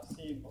researchers have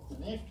seen, or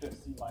believed to have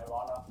seen,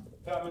 Majorana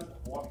ferments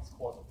and warming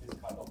scores of these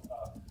kind of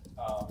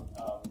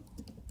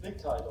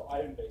pnictide or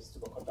iron-based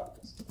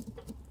superconductors.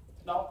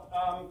 Now,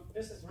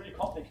 this is really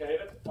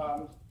complicated.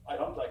 I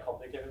don't like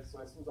complicated, so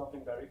let's do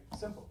something very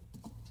simple.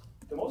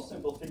 The most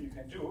simple thing you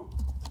can do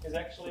is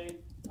actually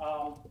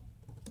a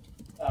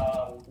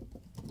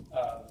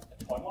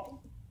toy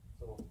model,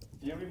 so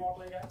theory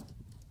model again.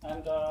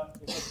 And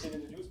it has been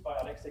introduced by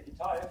Alexei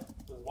Kitaev.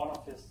 It was one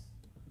of his,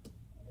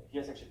 he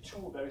has actually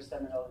two very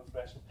seminal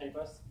influential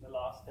papers in the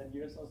last 10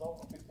 years or so,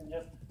 or 15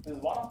 years. This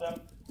is one of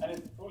them, and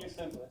it's really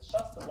simple. It's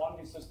just a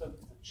 1D system.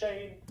 It's a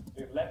chain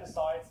with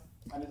lattice-sides,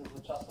 and this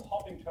is just a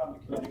hopping term. The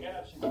kinetic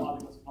energy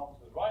particles can hop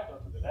to the right or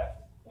to the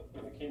left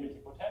with a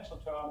chemical potential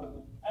term.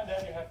 And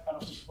then you have kind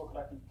of this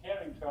superconducting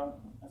pairing term.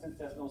 And since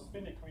there's no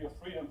spin degree of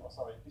freedom, oh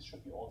sorry, this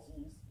should be all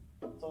Z's.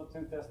 So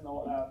since there's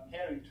no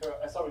pairing term,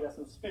 there's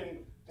no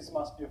spin, this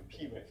must be a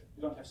p-wave.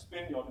 You don't have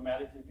spin, you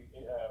automatically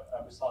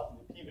result in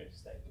a p-wave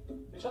state.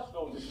 You just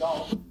roll this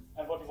down,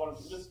 and what you want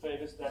to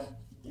illustrate is that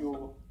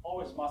you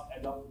always must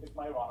end up with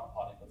Majorana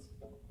particles.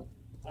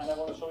 And I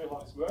want to show you how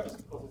this works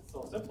because it's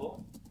so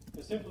simple.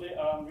 You simply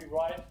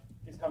rewrite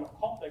these kind of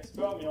complex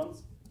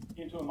fermions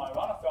into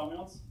Majorana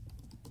fermions,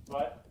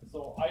 right?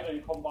 So either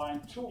you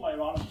combine two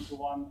Majoranas into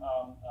one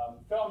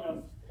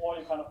fermion, or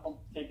you kind of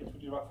take the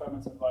two Dirac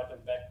fermions and write them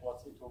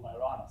backwards into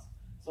Majoranas.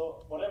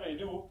 So whatever you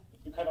do,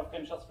 you kind of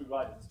can just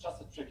rewrite it. It's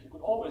just a trick. You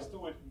could always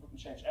do it. You wouldn't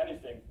change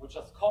anything. It would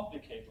just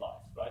complicate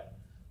life, right?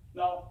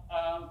 Now,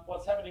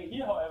 what's happening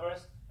here, however,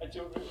 is that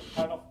you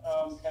kind of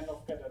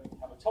get a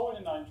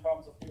Hamiltonian in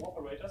terms of the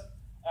operators.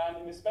 And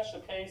in this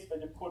special case,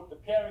 when you put the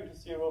pairing to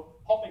zero,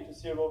 hopping to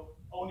zero,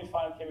 only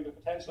final chemical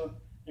potential,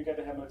 you get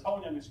a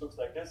Hamiltonian which looks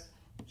like this.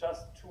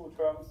 Just two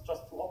terms,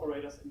 just two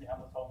operators in the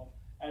Hamiltonian.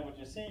 And what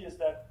you see is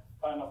that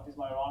kind of these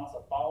Majoranas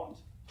are bound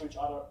to each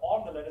other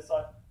on the lattice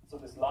side. So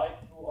this light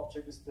blue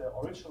object is the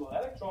original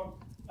electron,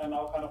 and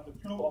now kind of the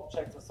blue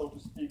objects are, so to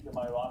speak, the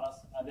Majoranas,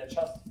 and they're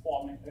just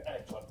forming an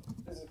electron.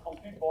 This is a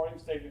complete boring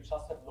state. You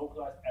just have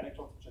localized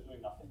electrons which are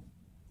doing nothing.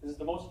 This is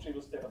the most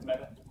trivial state of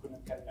matter you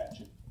can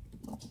imagine.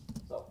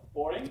 So,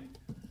 boring.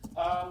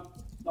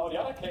 Now the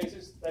other case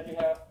is that you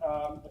have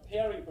a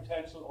pairing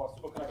potential or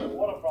superconducting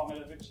water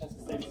parameter which has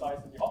the same size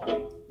as the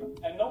hopping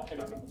and no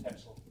chemical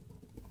potential.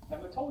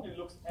 Hamiltonian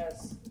looks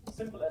as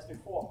simple as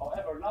before.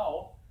 However,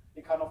 now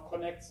it kind of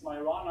connects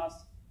Majoranas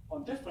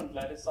on different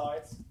lattice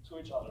sides to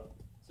each other.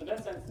 So in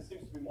that sense, this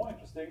seems to be more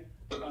interesting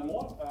and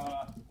more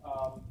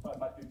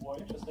might be more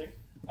interesting.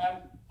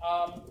 And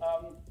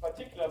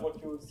particular,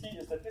 what you see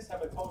is that this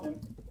Hamiltonian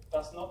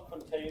does not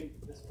contain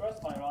this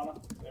first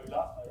Majorana, very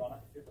last Majorana,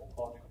 if you have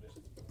boundary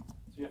conditions. So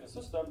you have a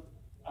system,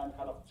 and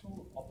kind of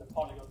two of the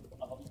particles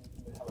are not in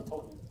the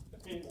Hamiltonian.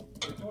 That means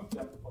you do with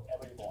them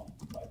whatever you want,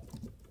 right?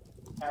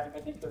 And in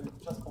particular, you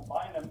just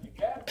combine them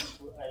again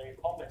into a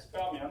complex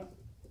fermion,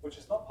 which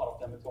is not part of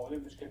the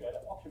Hamiltonian, which can be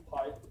either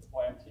occupied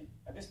or empty.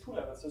 And this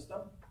two-level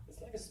system is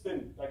like a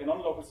spin, like a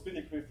non-local spin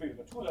degree free.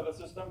 The two-level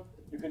system,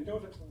 you can do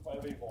it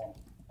whatever you want.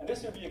 And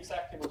this will be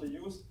exactly what you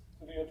use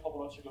to do your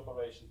topological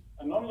operation.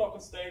 A non-local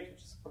state,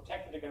 which is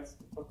protected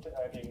against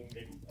backscattering,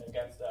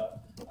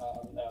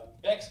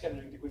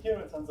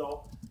 decoherence, and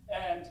so.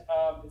 And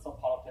it's not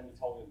part of the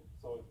Hamiltonian,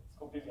 so it's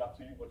completely up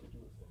to you what you do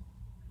with it.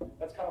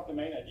 That's kind of the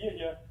main idea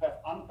here. You have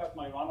unpaired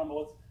Majorana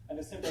modes, and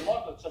the simple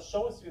model just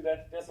shows you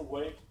that there's a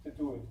way to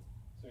do it.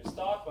 So you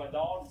start right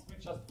down,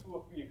 switch just 2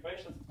 or 3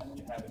 equations, and then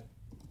you have it.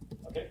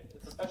 Okay,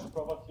 it's a special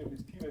property of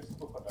these P-wave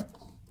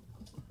superconductors.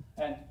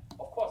 And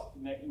of course,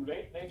 in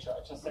nature, I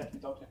just said we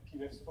don't have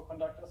P-wave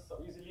superconductors so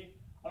easily,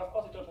 and of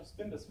course we don't have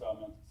spinless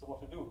fermions. So what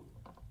to do?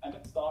 And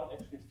it started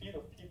actually a field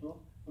of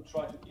people who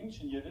try to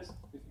engineer this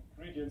with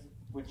ingredients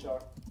which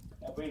are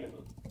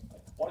available,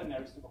 like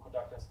ordinary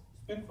superconductors,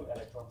 spinful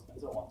electrons,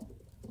 and so on.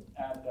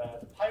 And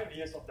the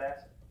pioneers of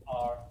that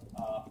are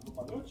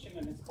Luchin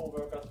and his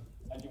co-workers,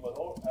 and Yuval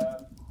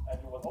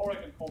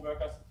Orek and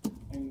co-workers,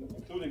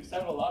 including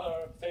several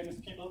other famous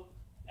people.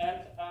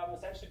 And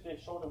essentially they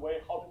showed a way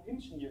how to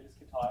engineer this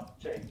guitar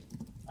chain.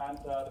 And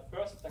the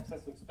first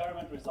successful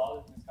experiment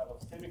resulted in this kind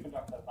of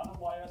semiconductor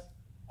nanowires,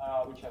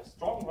 which have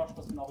strong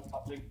Rush-Kosinova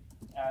coupling,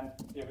 and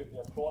they are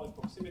brought in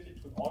proximity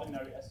to an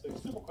ordinary S-wave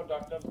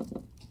superconductor,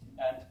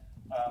 and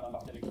a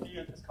magnetic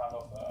field is kind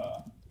of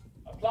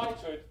applied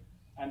to it.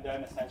 And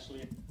then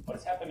essentially what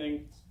is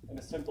happening in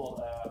a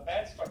simple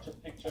band structure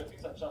picture,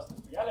 these are just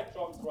the 3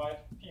 electrons, right?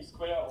 P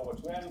square over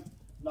 2m.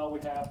 Now we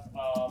have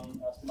a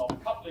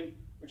spin-orbit coupling,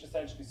 which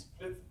essentially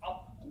splits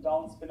up and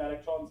down spin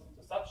electrons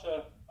into such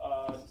a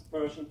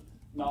dispersion.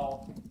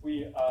 Now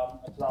we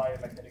apply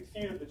a magnetic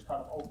field, which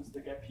kind of opens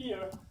the gap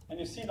here, and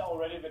you see now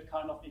already that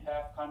kind of we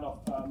have kind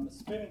of the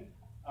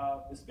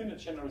spin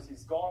degeneracy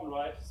is gone,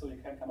 right? So you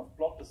can kind of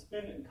plot the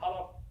spin in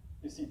color.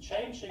 You see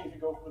changing if you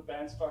go through the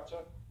band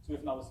structure. So we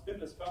have now a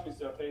spinless Fermi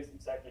surface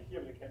exactly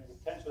here, but it can be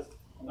potentialist.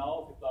 And now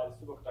if we apply the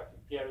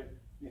superconducting pairing,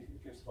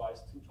 it gives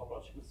rise to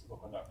topological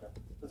superconductor.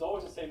 There's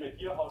always the same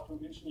idea how to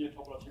engineer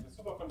topological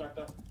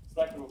superconductor. It's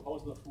like the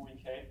proposal of Wu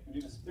K. You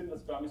need a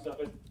spinless Fermi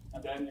surface,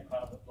 and then you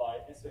kind of apply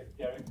S-wave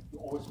pairing. You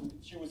always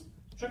choose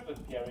triplet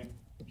pairing,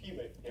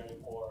 P-wave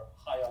pairing, or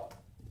higher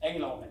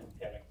angular momentum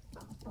pairing.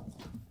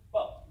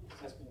 Well, this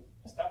has been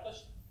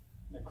established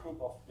in a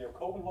group of Leo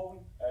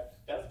Kogenhoven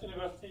at Delft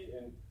University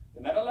in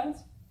the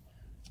Netherlands.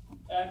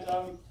 And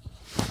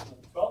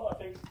 2012, I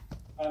think,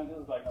 and this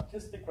is like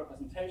artistic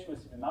representation. We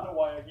see the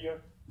nanowire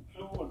here.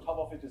 Blue on top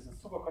of it is a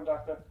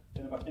superconductor.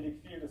 Then the magnetic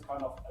field is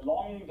kind of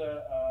along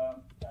the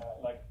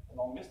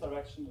along this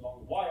direction,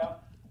 along the wire.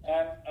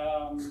 And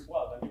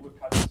well, then you would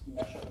kind of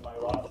measure the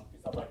Majorana.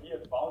 These are right here,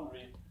 the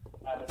boundary,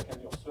 and it can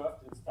be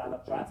observed in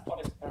standard transport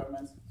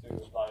experiments. So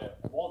you apply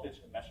a voltage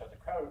and measure the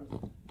current.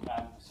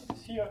 And you see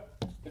this here,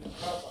 different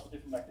curves of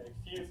different magnetic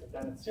fields, and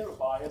then at zero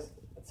bias,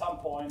 at some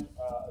point,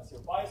 a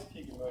zero bias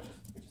peak emerges,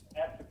 which is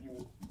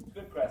attributed to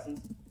the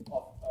presence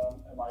of a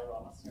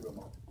Majorana zero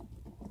mode.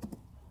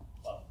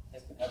 Well, it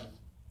has been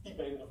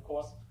debated, of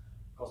course,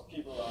 because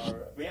people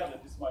are aware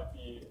that this might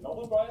be a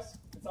Nobel Prize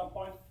at some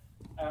point.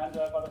 And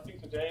but I think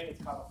today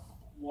it's kind of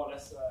more or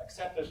less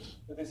accepted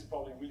that this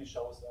probably really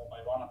shows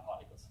Majorana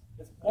particles.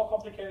 It's more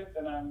complicated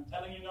than I'm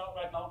telling you now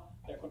right now.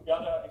 There could be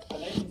other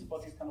explanations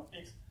for these kind of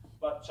peaks,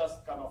 but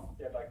just kind of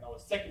they're like now a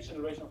second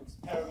generation of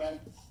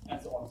experiment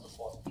and so on and so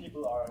forth.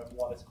 People are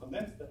more or less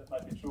convinced that it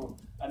might be true.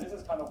 And this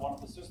is kind of one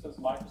of the systems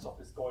Microsoft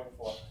is going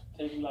for,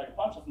 taking like a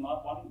bunch of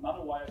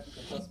nanowires you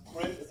can just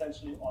print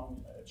essentially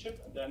on a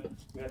chip, and then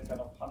we have kind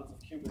of hundreds of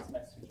qubits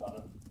next to each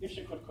other, if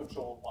you could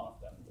control one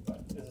of them.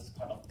 Right? This is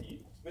kind of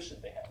the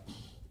vision they have.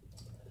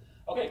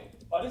 Okay,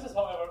 but this is,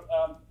 however,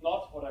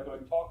 not what I'm going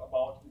to talk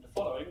about in the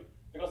following,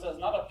 because there's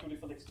another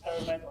beautiful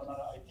experiment or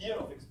another idea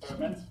of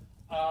experiments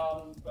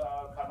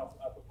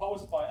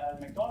proposed by Alan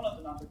MacDonald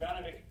and Andrei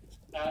Bernavik,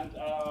 and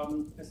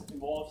this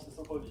involves the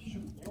so-called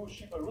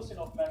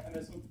U-Schiefer-Rusinov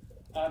mechanism,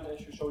 and I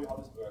should show you how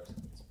this works.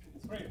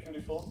 It's really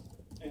beautiful.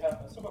 You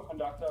have a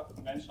superconductor,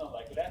 conventional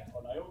like lead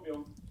or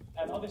niobium,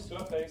 and on this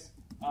surface,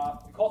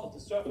 because of the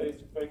surface,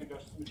 you break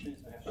inverse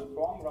symmetries, you have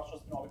strong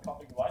Rush-Kosinova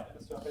coupling right at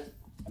the surface,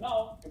 and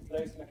now you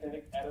place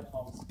magnetic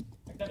atoms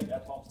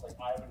like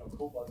iron or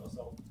cobalt or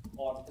so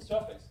on the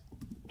surface.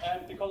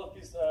 And because of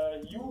this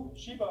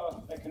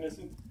U-Schiefer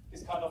mechanism,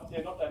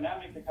 they're not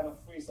dynamic, they kind of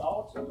freeze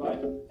out, right?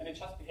 And they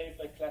just behave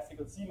like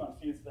classical Zeeman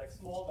fields, like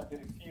small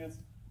magnetic fields.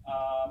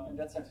 In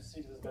that sense, you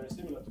see this is very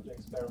similar to the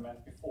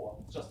experiment before.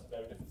 It's just a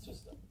very different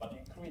system, but the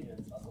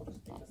ingredients are, so to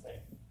speak, the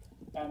same.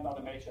 And now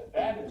the major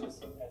advantages,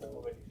 as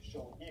already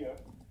shown here,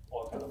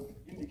 or kind of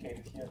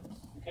indicated here,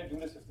 you can do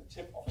this with the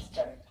tip of a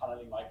scanning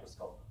tunneling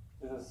microscope.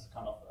 This is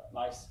kind of a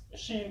nice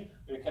machine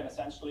where you can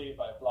essentially,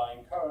 by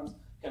applying currents,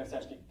 can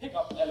essentially pick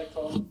up an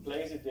electron,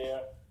 place it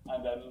there,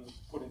 and then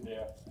put it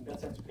there. In that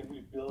sense, you can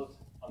really build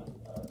on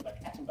like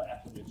atom by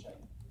atom your chain.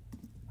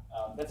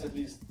 That's at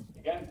least,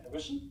 again, a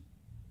vision.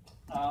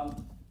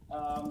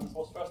 This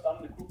was first done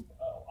in the group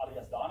of Ali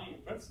Yazdani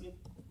in Princeton,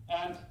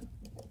 and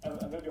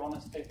I will be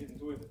honest, they didn't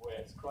do it the way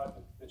I described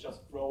it. They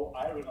just throw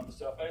iron on the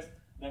surface,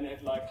 and then they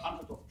had like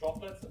hundreds of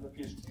droplets, and the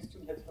PhD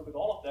student had to look at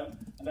all of them,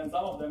 and then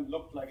some of them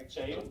looked like a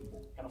chain,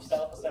 kind of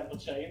self-assembled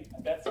chain,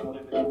 and that's what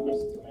they were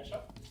used to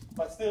measure.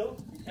 But still,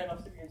 you kind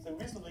of think it's a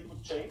reasonably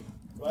good chain,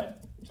 right?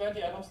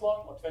 20 atoms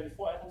long or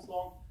 24 atoms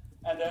long,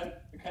 and then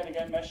you can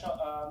again measure,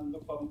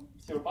 look from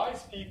zero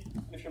bias peak,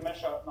 and if you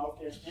measure, now if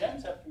the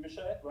HDMs have to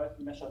measure it, right,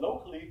 you measure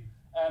locally,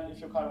 and if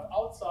you're kind of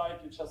outside,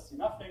 you just see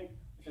nothing.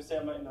 If you say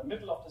I'm in the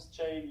middle of this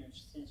chain, you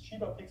see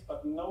Shiba peaks,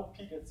 but no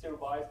peak at zero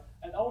bias,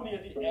 and only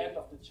at the end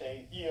of the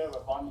chain here,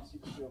 where one you see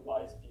the zero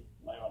bias peak,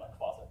 Majorana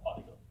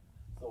quasi-particle.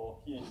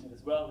 So here you see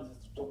this well, this is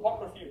the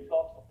topography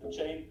plot of the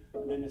chain,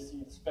 and then you see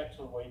the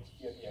spectral weight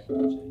here at the end of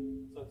the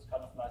chain. So it's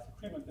kind of nice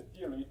agreement with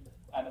theory,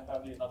 and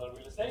apparently another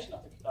realization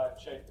of the Kitaev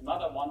chain,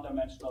 another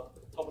one-dimensional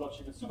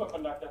topological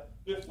superconductor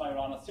with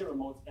Majorana zero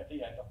modes at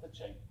the end of the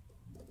chain.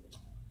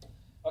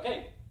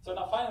 Okay, so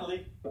now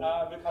finally, we'll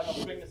kind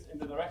of bring this in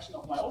the direction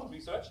of my own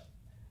research.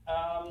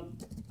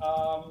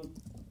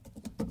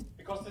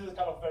 Because this is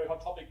kind of a very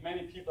hot topic,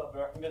 many people are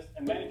working this,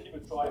 and many people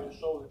try to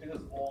show that this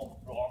is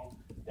all wrong.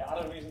 There are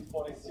other reasons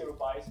for these zero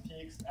bias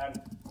peaks, and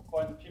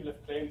for instance, people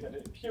have claimed that the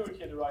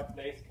impurity at the right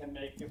place can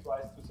give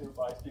rise to zero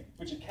bias peak,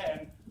 which it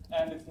can,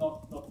 and it's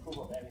not proof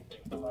of anything,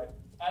 right?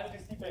 And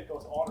this debate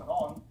goes on and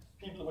on,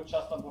 people who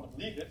just don't want to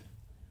believe it,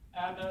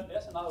 and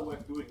there's another way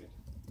of doing it,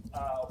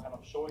 kind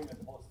of showing that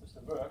the whole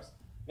system works,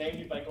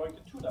 namely by going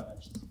to 2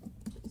 dimensions.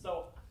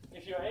 So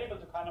if you're able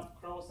to kind of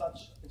grow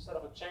such, instead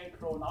of a chain,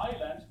 grow an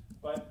island,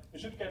 right, you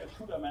should get a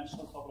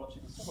 2-dimensional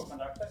topological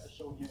superconductor, as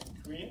shown here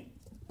in green.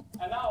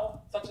 And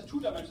now, such a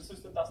 2-dimensional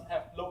system doesn't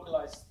have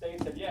localized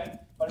states at the end,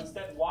 but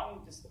instead one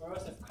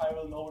dispersive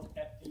chiral node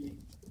at the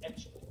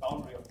edge of the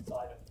boundary of this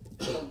island,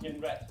 shown here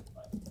in red.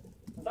 Right?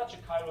 And such a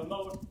chiral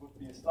node would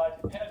be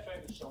slightly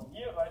penetrated, shown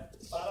here, right?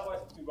 But otherwise,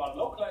 it would be rather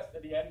localized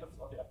at the end of,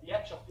 or at the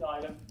edge of the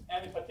island.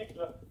 And in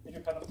particular, if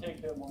you kind of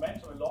take the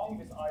momentum along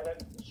this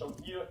island, shown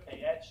here,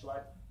 kh,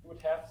 right? You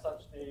would have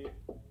such a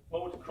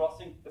mode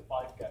crossing the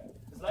bulk gap.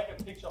 It's like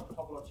a picture of a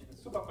topological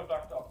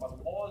superconductor of quantum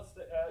Hall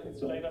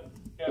insulator.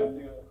 You have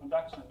the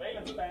conduction and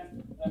valence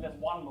bands, and there's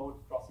one mode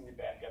crossing the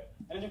band gap.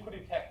 And if you could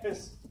detect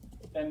this,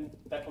 then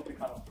that would be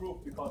kind of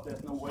proof, because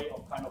there's no way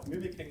of kind of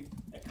mimicking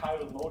a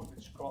chiral mode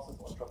which crosses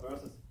or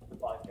traverses the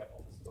bulk gap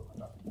of the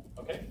superconductor.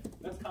 Okay,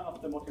 that's kind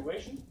of the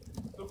motivation.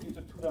 Look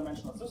into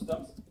 2-dimensional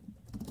systems,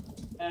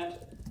 and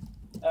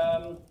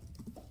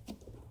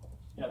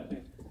yeah, let me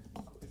go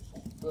a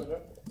bit further.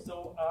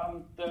 So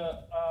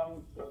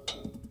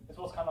this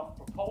was kind of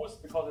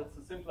proposed because it's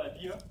a simple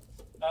idea,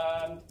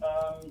 and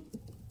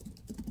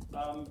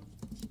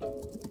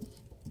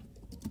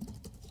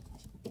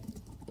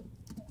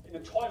in a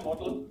toy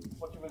model,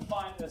 what you will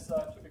find is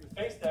a typical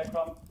phase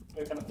diagram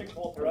where you kind of fix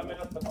all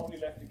parameters, but only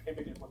left the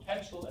chemical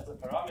potential as a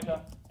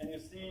parameter. And you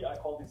see, I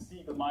call this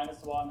C the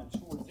 -1 and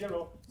 2 and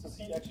 0. So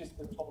C actually is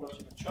the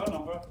topological Chern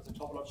number, it's a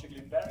topological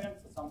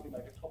invariant, so something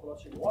like a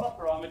topological water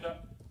parameter.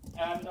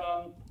 And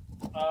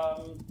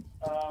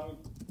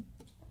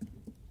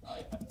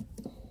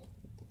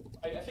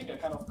I think I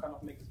kind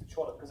of make this a bit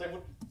shorter, because I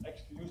would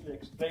actually usually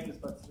explain this,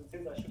 but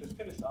since I should have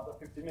finished after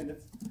 50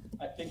 minutes,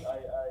 I think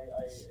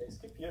I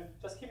skip here.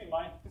 Just keep in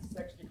mind, this is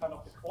actually kind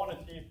of the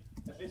quantity,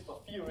 at least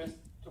for theorists,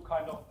 to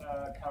kind of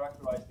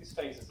characterize these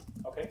phases.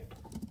 Okay,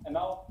 and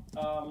now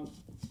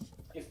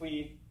if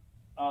we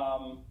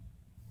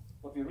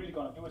what we're really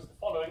going to do is the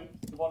following: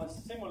 we want to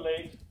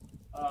simulate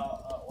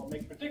or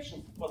make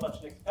predictions for such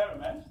an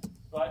experiment,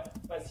 right?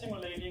 By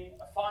simulating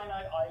a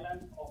finite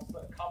island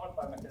covered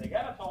by magnetic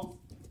anatoms,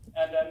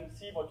 and then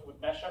see what you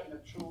would measure in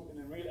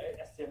a real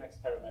STM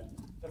experiment.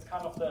 That's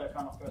kind of the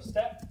first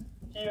step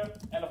here.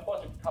 And of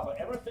course, if you cover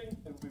everything,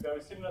 it will be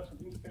very similar to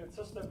an infinite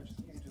system, which is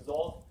easy to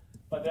solve.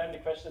 But then the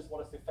question is,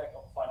 what is the effect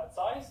of finite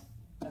size?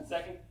 And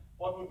second,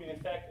 what would be the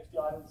effect if the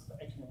island is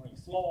actually really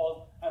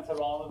small and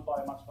surrounded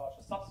by a much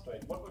larger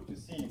substrate? What would you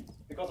see?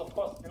 Because of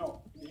course, you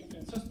know, in the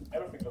infinite system,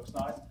 everything looks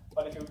nice.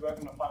 But if you're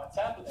working on a finite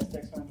sample, as the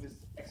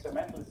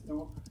experimentalists do,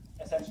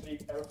 essentially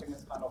everything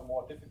is kind of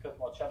more difficult,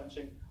 more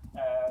challenging.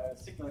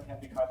 Signal can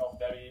be kind of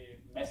very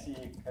messy,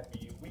 can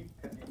be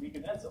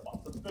weakened, and so on.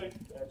 So it's very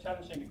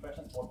challenging. The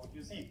question is, what would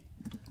you see?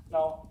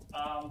 Now,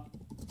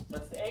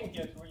 that's the aim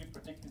here, to really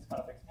predict these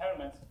kind of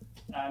experiments.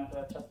 And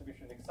just to give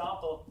you an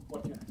example,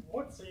 what you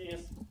would see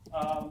is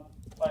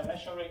by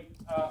measuring,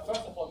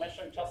 first of all,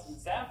 measuring just a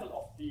sample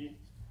of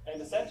in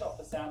the center of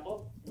the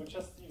sample, you would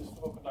just see the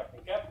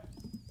superconducting gap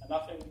and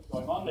nothing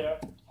going on there.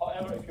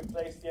 However, if you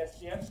place the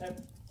STM tip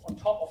on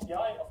top of the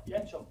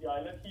edge of the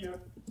islet here,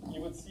 you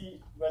would see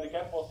where the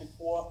gap was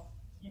before,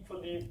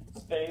 equally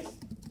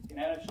spaced in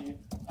energy.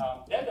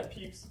 Delta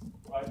peaks,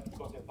 right?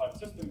 Because you have a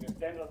system with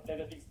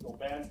delta peaks, no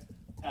bands,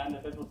 and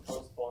that would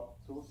correspond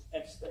to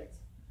edge states.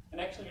 And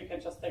actually, we can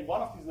just take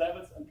one of these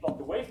levels and plot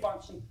the wave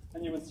function,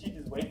 and you will see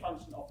this wave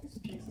function of these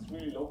peaks is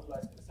really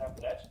localized at the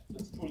sample edge. So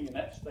it's truly an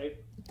edge state.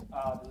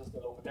 This is the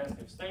local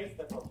density of states.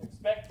 That's what you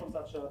expect from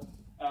such a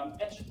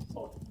edge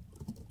mode.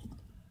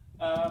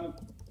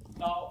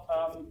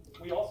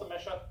 We also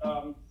measured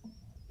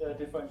the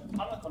differential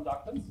tunnel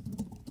conductance.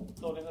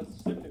 So this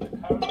is simply the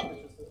current,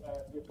 which is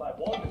we apply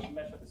voltage and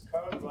measure this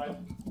current, right?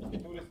 You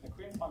can do this in the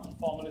Green function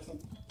formalism,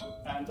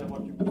 and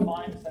what you will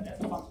find is that as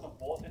a function of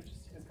voltage, you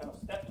see this kind of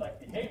step-like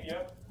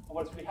behavior. And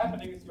what's really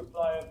happening is you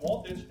apply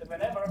voltage, and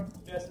whenever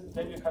there's,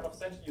 then you kind of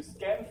essentially you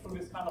scan through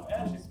this kind of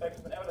energy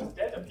spectrum. Whenever there's a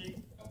delta peak,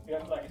 you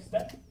have like a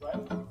step, right?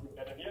 You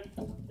get it here.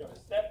 You have a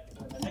step,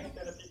 and the next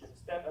delta peak is a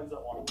step, and so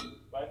on,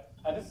 right?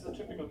 And this is a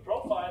typical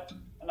profile.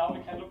 And now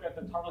we can look at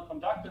the tunnel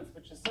conductance,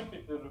 which is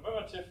simply the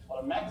derivative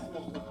or the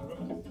maximum of the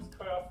derivative of this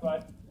curve,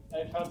 right?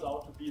 And it turns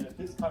out to be that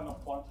this kind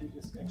of quantity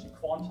is actually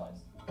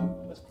quantized.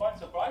 It's quite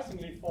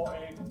surprisingly for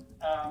a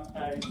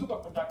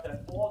superconductor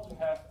at all to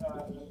have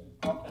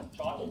quantized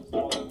charges.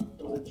 So a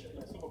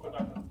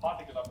superconductor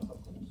particle numbers, of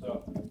course,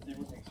 so you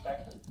wouldn't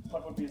expect it.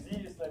 But what we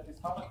see is that these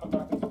tunnel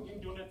conductors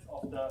in units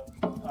of the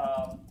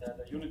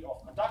unit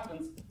of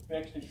conductance, we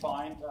actually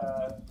find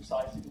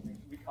precisely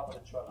we cover the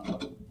Chern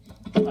number.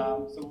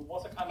 So it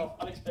was a kind of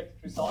unexpected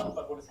result,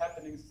 but what is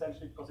happening is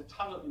essentially because the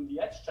tunnel in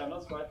the edge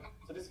channels, right?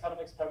 So this kind of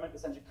experiment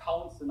essentially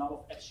counts the number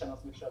of edge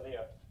channels which are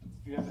there.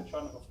 If you have a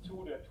Chern number of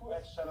 2, there are 2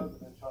 edge channels,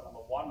 and then Chern number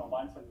 1 or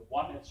minus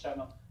 1 edge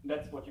channel, and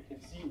that's what you can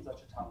see in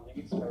such a tunneling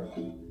experiment.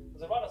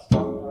 It's a rather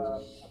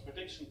strong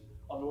prediction,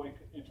 although it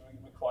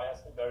requires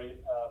a very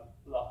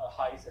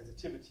high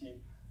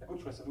sensitivity, a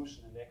good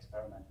resolution in the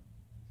experiment.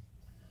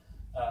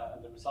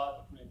 And the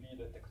result would really be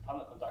that the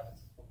tunnel conductance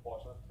is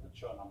proportional to the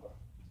Chern number.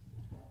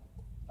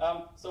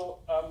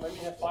 When we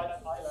have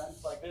finite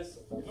islands like this,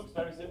 it looks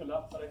very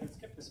similar, but I can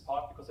skip this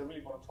part because I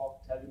really want to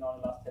tell you now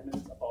in the last 10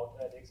 minutes about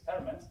the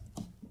experiments.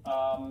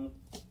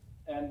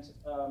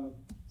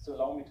 So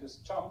allow me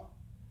to jump.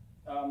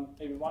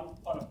 Maybe one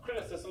point of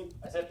criticism,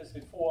 I said this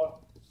before,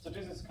 so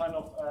this is kind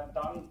of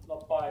done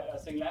not by a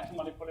single atom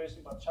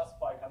manipulation, but just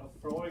by kind of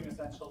throwing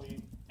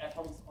essentially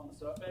atoms on the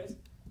surface.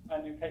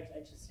 And you can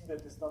actually see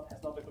that this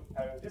has not a good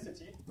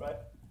periodicity, right?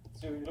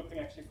 So you're looking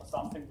actually for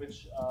something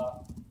which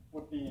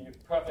would be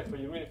perfect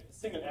where you really have a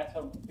single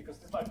atom, because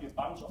this might be a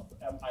bunch of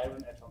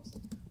iron atoms.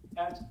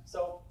 And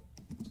so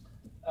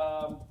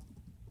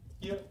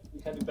here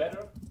we can do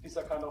better. These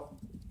are kind of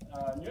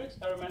new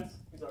experiments.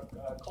 These are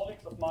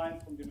colleagues of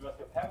mine from the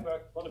University of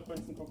Hamburg, not a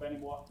Princeton group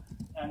anymore,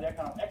 and they're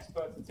kind of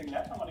experts in single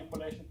atom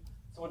manipulation.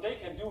 So what they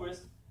can do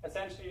is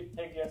essentially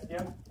take the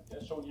STM,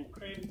 as shown here in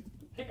green,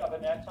 pick up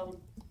an atom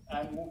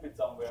and move it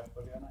somewhere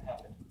where they're going to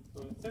have it.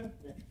 So it's simple,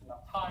 if you have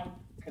enough time,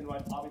 you can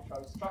write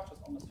arbitrary structures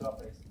on the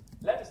surface.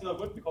 Lead is no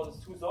good because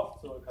it's too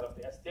soft, so kind of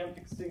the STM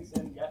sinks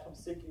in, the atoms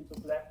sink into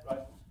lead, right?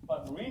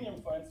 But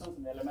rhenium, for instance,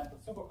 an elemental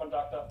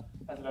superconductor,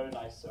 has a very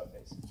nice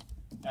surface.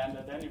 And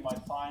then you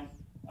might find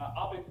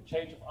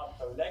change of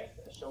arbitrary length,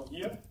 as shown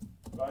here,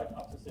 right,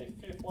 up to say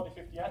 40,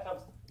 50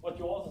 atoms. What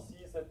you also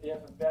see is that they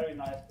have a very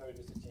nice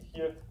periodicity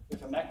here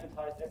with a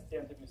magnetized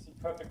STM that you see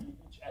perfectly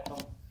each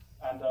atom,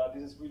 and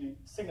this is really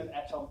single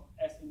atom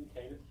as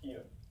indicated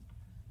here.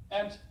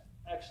 And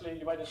actually,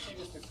 you might have seen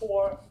this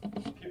before.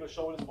 People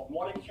show this for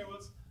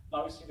molecules.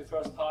 Now we see the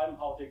first time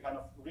how they kind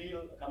of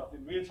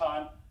in real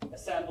time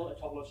assemble a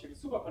topological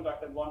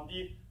superconductor in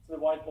 1D. So the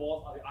white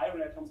balls are the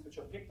iron atoms which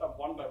are picked up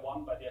one by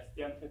one by the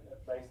STM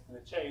placed in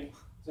the chain.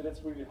 So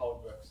that's really how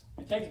it works.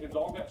 It takes a bit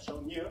longer, as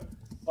shown here,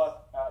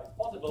 but it's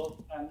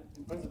possible, and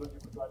in principle you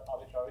could write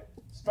arbitrary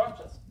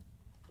structures.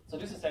 So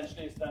this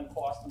essentially is then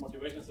for us the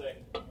motivation to say,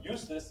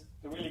 use this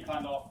to really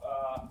kind of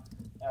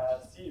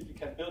see if you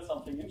can build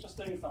something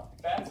interesting, something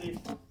fancy,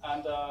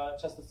 and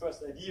just the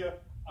first idea,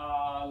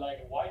 like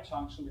a Y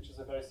junction, which is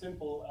a very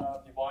simple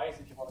device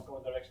if you want to go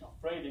in the direction of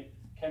braiding,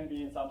 can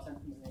be in some sense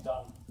easily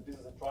done. So this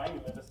is a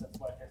triangle, that's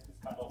why it has this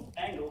kind of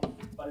angle,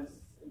 but it's,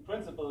 in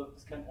principle,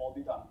 this can all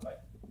be done, right?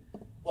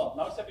 Well,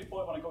 now I said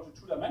before I want to go to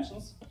 2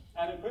 dimensions,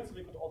 and in principle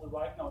you could also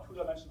write now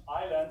 2-dimensional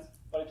islands,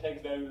 but it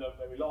takes very,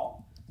 very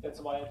long.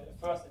 That's why the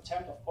first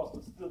attempt, of course,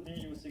 would still be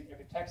using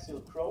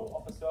epitaxial crow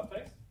of a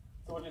surface.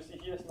 So what you see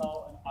here is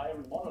now an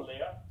iron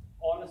monolayer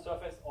on a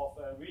surface of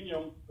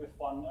rhenium with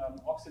one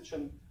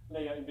oxygen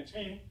layer in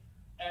between.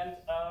 And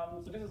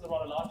so this is a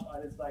rather large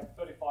island. It's like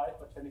 35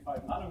 by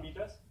 25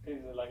 nanometers. Okay,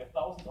 so like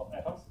 1,000 of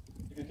atoms.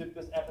 If you did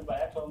this atom by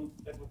atom,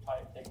 that would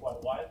take quite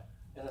a while.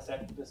 As I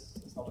said, this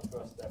is not the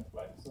first step,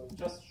 right? So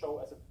just show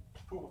as a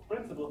proof of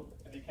principle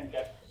that you can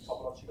get a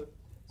topological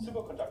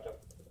superconductor.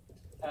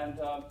 And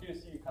here you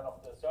see kind of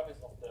the surface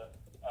of the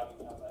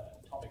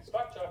atomic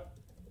structure.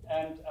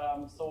 And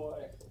so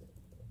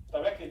I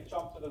directly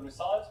jump to the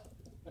result.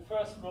 The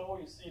first row,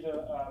 you see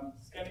the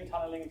scaling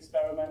tunneling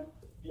experiment,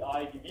 the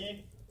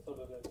IDV, so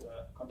the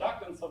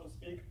conductance, so to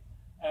speak.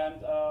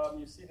 And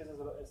you see this is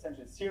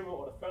essentially 0,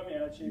 or the Fermi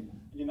energy.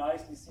 And you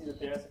nicely see that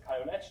there's a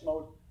chiron edge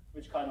mode,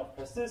 which kind of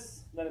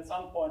persists. Then at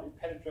some point it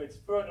penetrates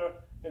further.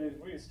 Then it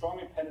really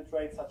strongly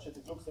penetrates such that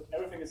it looks that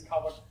everything is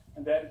covered.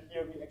 And then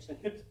here we actually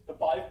hit the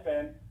bulk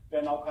band where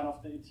where now kind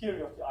of the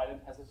interior of the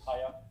island has a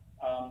higher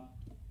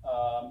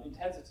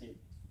intensity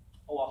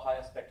or a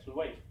higher spectral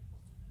weight.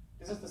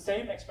 This is the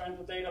same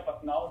experimental data,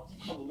 but now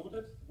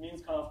deconvoluted. It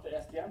means kind of the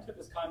SDM tip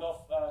is kind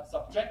of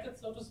subtracted,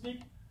 so to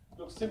speak.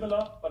 Looks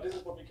similar, but this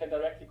is what we can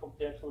directly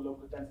compare to a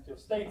local density of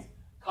states,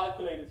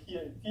 calculated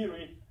here in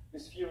theory,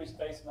 with theory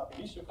space and ab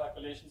initio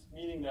calculations,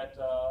 meaning that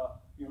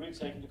we really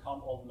take into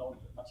account all the known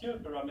material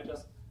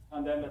parameters,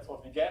 and then that's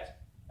what we get.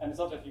 And it's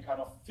not that we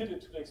kind of fit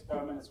it to the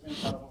experiment, it's really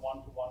kind of a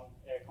one-to-one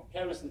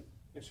comparison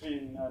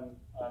between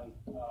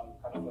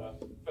kind of a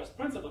first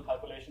principle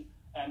calculation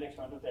and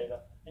experimental data.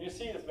 And you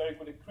see there's very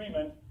good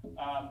agreement,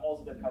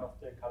 also that kind of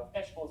the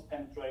edge modes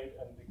penetrate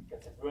and it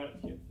gets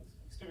inverted here.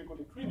 It's extremely good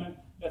agreement.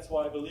 That's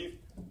why I believe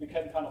we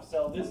can kind of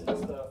sell this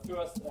as the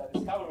first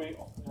discovery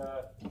of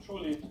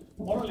truly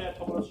monolayer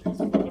topological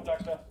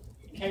superconductor.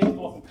 In case it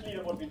wasn't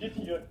clear what we did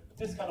here,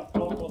 this kind of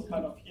plot was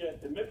kind of here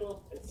at the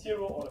middle at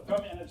 0 or the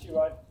Fermi energy,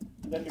 right?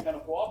 And then we kind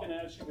of go up in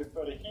energy, we're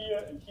further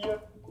here and here.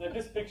 And then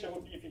this picture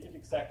would be if you hit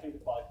exactly the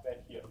bulk band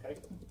here, okay?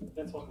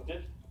 That's what we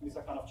did. These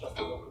are kind of just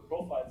the local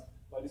profiles,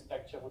 while this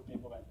picture would be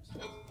in momentum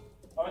space.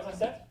 Now, as I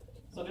said,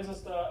 so this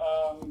is the,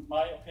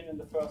 my opinion,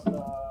 the first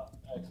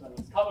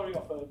experimental discovery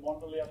of a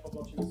monolayer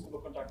topological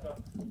superconductor,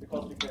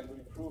 because we can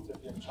really prove that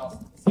we have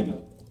just a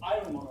single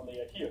iron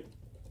monolayer here.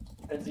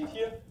 You can see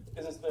here,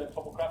 this is the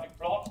topographic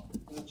plot.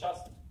 This is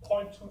just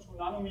 0.22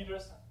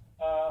 nanometers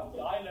of the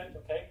island,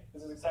 okay?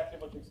 This is exactly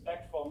what you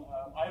expect from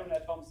iron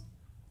atoms.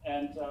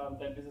 And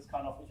then this is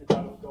kind of, if you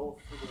kind of go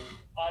through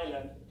the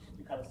island,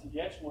 you kind of see the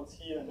edge modes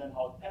here, and then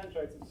how it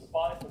penetrates into the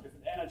bulk for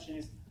different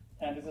energies.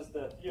 And this is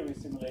the theory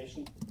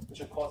simulation, which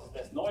of course is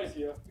less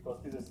noisier,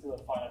 because this is still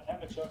at finite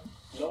temperature,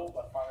 low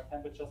but finite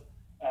temperatures.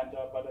 And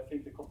but I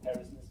think the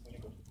comparison is really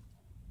good.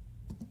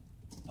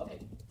 Okay.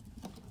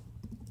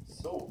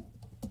 So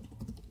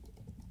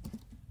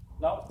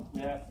now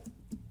we have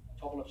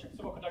topological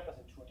superconductors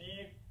in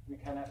 2D. We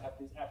can have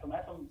this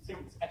atom-atom,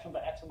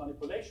 atom-by-atom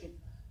manipulation.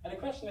 And the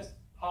question is,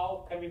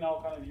 how can we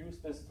now kind of use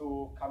this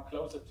to come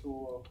closer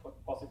to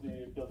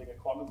possibly building a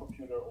quantum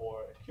computer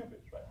or a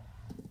qubit, right?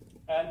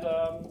 And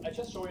I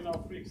just show you now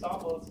 3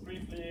 examples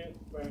briefly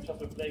where we just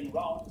were playing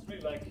around. It's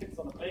really like kids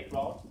on a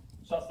playground,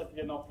 just that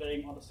we are now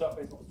playing on the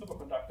surface of a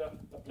superconductor,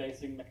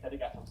 placing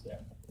magnetic atoms there.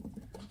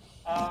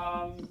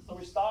 So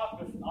we start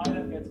with an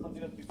island that's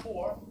considered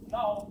before.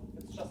 Now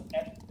let's just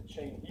add a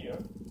chain here,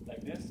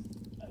 like this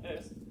and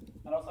this.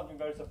 And now something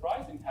very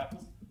surprising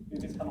happens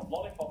with this kind of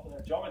lollipop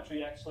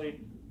geometry.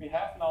 Actually, we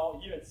have now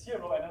here at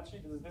 0 energy.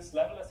 This is this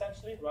level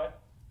essentially, right?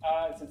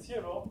 It's at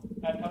 0,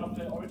 and kind of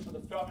the origin of the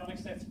fermionic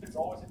state splits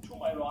always in 2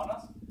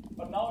 Majoranas.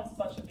 But now it's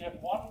such that we have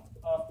one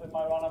of the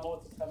Majorana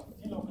modes is kind of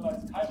a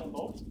delocalized chiral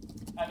mode,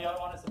 and the other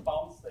one is a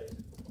bound state.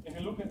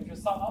 If you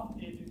sum up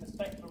the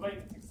spectral rate,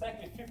 it's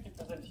exactly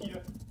 50%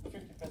 here and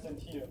 50%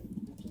 here.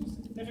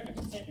 It's difficult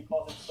to see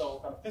because it's so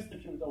kind of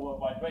distributed over a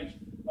wide range.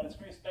 But it's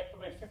really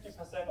spectral rate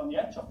 50% on the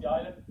edge of the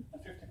island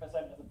and 50%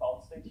 as a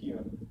bound state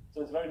here.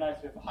 So it's very nice.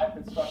 We have a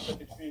hybrid structure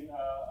between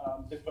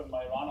different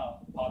Majorana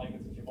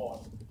particles, if you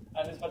want.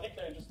 And it's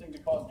particularly interesting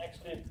because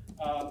actually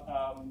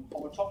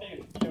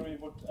homotopy theory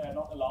would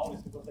not allow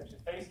this, because actually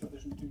phase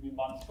transition between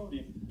 1 and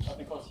 2D. But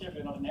because here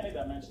we're not in any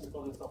dimension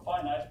because it's so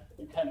finite,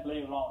 you can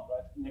play around,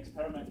 right? In the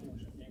experiment you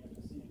should be able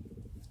to see.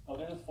 Now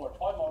this is for a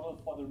toy model.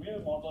 For the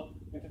real model,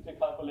 we did the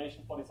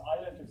calculation for this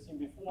island you've seen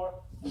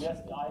before, and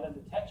there's the island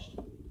attached.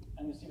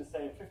 And you see the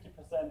same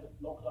 50%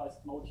 localized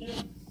mode here,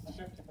 and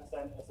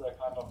 50% as a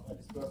kind of a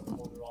dispersal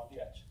mode around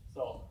the edge.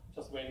 So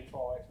just waiting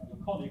for our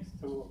experimental colleagues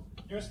to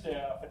use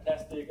their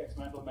fantastic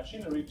experimental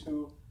machinery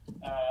to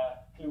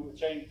glue a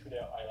chain to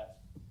their island,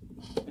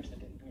 which they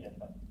didn't do yet.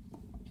 But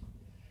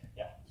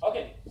yeah.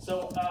 Okay.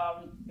 So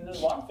this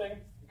is one thing.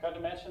 You kind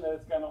of mentioned that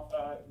it's kind of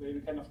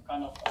maybe kind of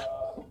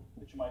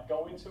which you might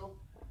go into.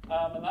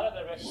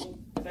 Another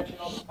direction is actually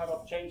not kind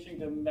of changing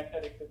the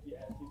magnetic, the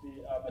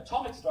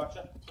atomic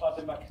structure, but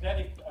the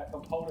magnetic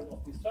component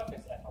of these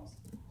surface atoms.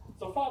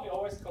 So far, we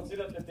always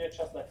considered that they're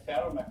just like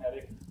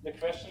ferromagnetic. The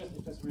question is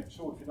if this is really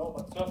true. If you know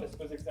about surface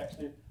physics,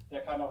 actually,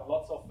 there are kind of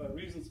lots of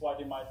reasons why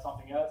they might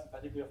something else, in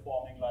particular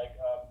forming like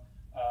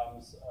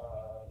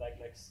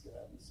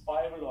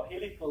spiral or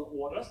helical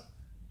orders.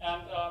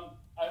 And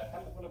I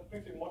kind of want to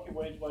briefly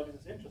motivate why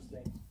this is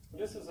interesting. So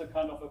this is a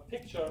kind of a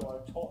picture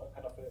or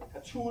kind of a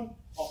cartoon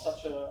of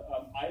such an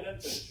island.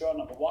 This is turn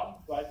number 1,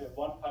 right? We have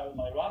one chiral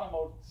Majorana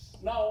mode.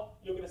 Now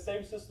look at the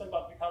same system,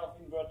 but we kind of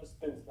invert the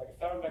spins, like a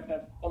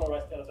ferromagnet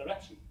polarized the other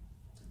direction.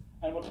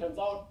 And what turns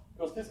out,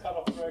 because this kind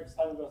of breaks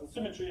time inverse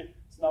symmetry,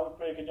 so now we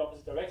break in the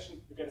opposite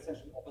direction, you get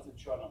essentially opposite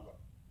Chern number.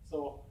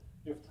 So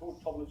you have 2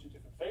 topology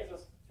different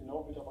phases. If you know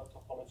a bit about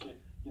topology,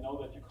 you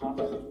know that you can't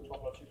have 2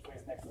 topology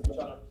phases next to each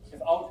other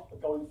without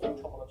going through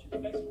topology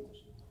phase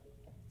transition.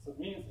 So it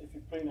means if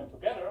you bring them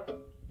together,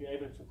 be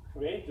able to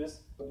create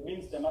this, it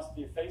means there must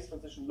be a phase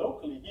transition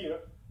locally here,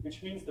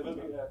 which means there will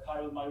be a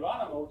chiral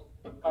Majorana mode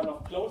kind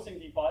of closing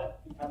the bulk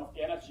in kind of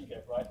the energy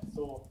gap, right?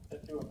 So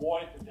that you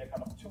avoid that there are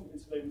kind of 2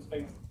 insulating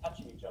spaces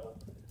touching each other.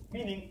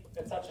 Meaning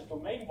that such a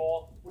domain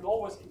wall would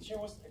always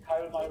induce a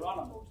chiral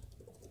Majorana mode.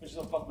 which is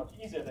of course much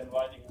easier than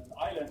writing an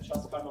island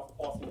just kind of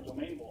pausing a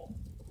domain wall.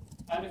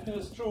 And if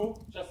this is true,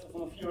 just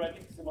from a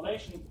theoretical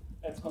simulation,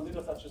 let's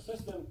consider such a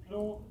system.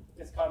 Blue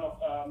is kind of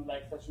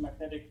like such a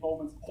magnetic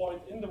moments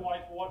point in the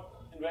whiteboard,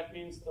 and red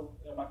means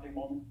the magnetic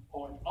moment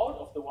point out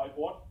of the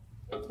whiteboard.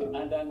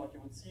 And then what you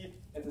would see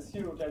is a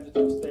zero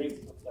density of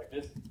states looks like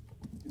this.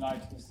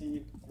 You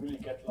see, really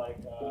get like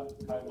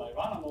kind of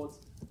Majorana modes.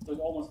 So it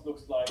almost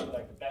looks like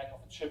the back of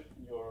a chip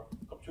in your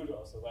computer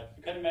also, right?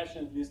 You can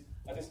imagine at least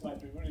that this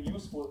might be really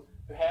useful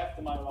to have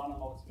the Majorana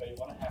modes where you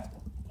want to have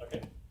them.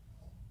 Okay.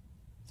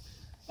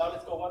 Now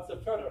let's go one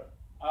step further.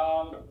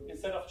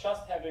 Instead of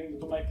just having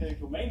the magnetic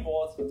domain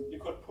walls, you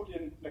could put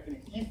in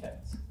magnetic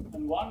defects.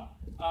 And one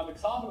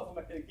example of a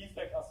magnetic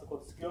defect are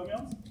so-called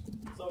skyrmions.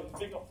 So if you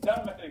think of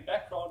ferromagnetic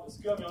background, a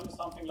skyrmion is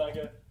something like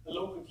a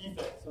local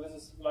defect. So this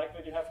is like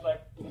when you have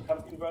like a kind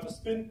of inverted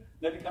spin,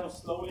 then it kind of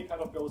slowly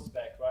kind of goes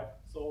back, right?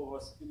 So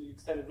in the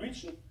extended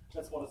region,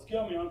 that's what a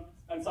skyrmion.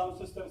 And some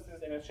systems this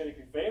is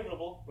energetically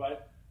favorable, right?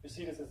 You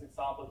see this as an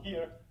example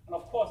here. And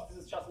of course, this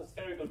is just a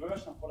spherical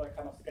version of what I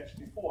kind of sketched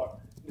before.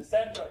 In the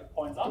center, it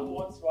points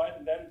upwards, right?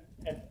 And then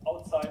at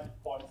outside,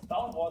 it points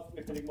downwards,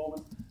 magnetic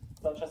moments.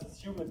 So just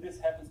assume that this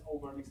happens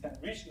over an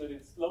extended region, that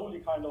it slowly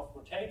kind of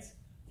rotates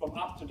from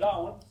up to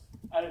down.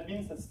 And it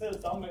means that still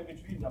somewhere in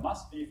between there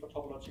must be, for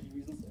topological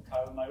reasons, a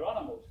chiral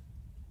Majorana mode.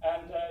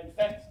 And in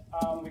fact,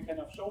 we can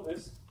show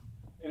this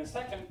in a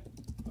second.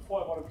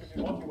 Before I want to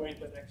quickly motivate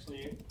that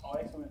actually our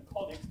experimental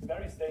colleagues, the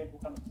very same who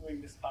kind of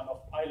doing this kind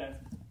of island,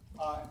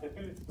 have the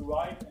ability to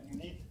write and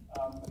unique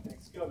magnetic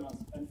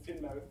skyrmions and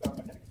thin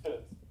magnetic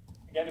fields.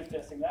 Again, if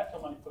there's signature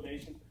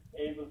manipulation,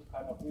 able to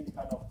kind of really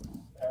kind of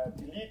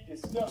delete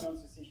these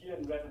skyrmions you see here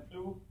in red and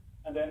blue,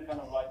 and then kind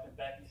of write them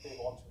back if they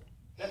want to.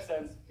 In that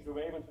sense, if you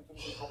were able to do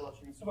this in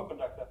topological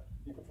superconductor,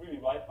 you could really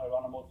write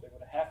Majorana modes where you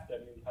would have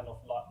them in kind of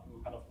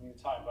real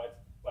time, right?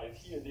 Right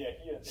here, there,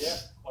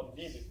 or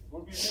delete it. It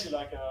would be really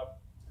like a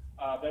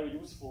very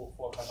useful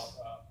for kind of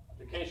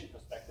application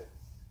perspective.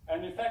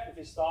 And in fact, if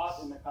you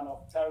start in a kind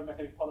of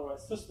ferromagnetic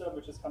polarized system,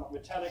 which is kind of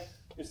metallic,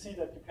 you see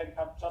that you can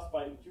just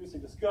by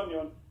inducing the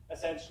skyrmion,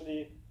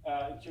 essentially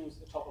induce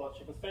a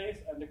topological phase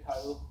and the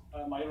chiral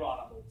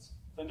Majorana modes.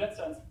 So in that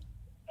sense,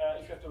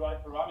 if you have the right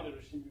parameter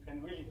regime, you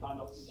can really kind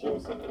of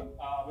induce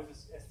with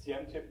this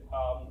STM tip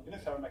in a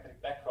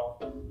ferromagnetic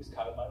background these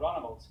chiral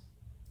Majorana modes.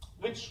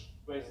 Which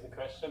raises the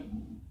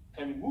question,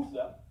 can we move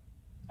them?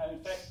 And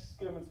in fact,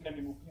 skyrmions can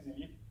be moved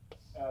easily.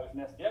 With an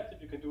STM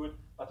tip you can do it,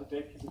 but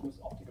today people use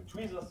optical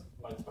tweezers.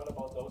 You might have heard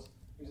about those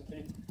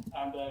recently.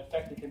 And in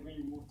fact, you can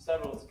really move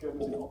several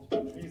skyrmions in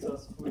optical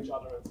tweezers through each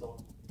other and so on.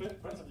 In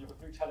principle, you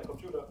could really tell a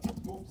computer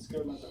move the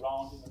skyrmions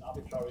around in an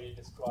arbitrary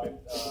described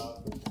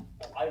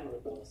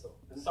algorithm or so.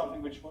 This is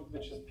something which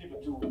people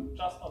do,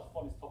 just not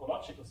for these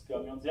topological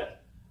skyrmions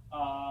yet,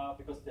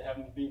 because they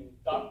haven't been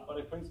done, but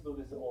in principle,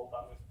 this is all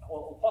done with,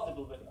 or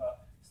possible with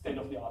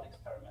state-of-the-art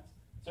experiments.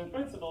 So in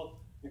principle,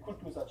 you could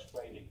do such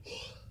grading.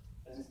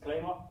 As a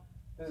disclaimer,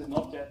 this is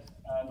not yet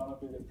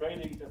non-abelian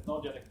grading, there's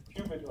not yet a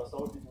qubit or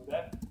so to do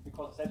that,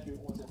 because essentially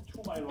you also have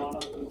two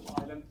Majoranas in each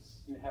island,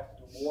 you have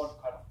to do more to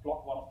kind of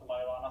block one of the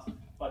Majoranas,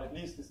 but at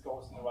least this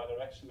goes in the right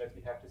direction, that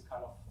we have this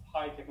kind of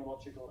high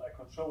technological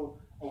control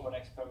over an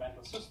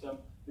experimental system.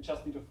 We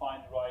just need to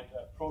find the right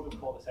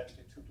protocol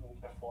essentially to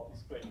perform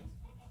these gradings.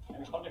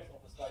 In the context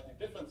of a slightly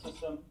different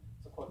system,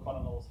 so-called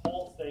Quaternion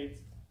Hall states,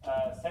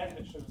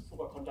 sandwiched with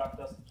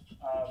superconductors,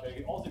 where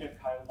you also get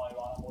chiral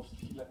Majorana modes.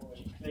 People have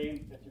already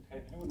claimed that you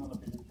can do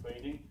non-abelian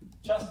grading,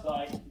 just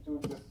like you do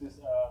with this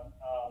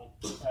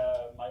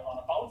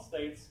Majorana bound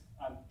states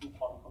and do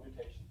quantum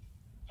computation.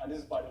 And this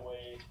is, by the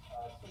way,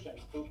 Sushan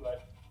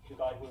Stuttgart, the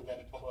guy who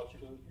invented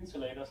topological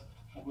insulators,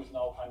 and who's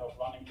now kind of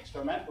running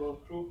experimental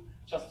group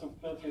just to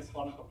build his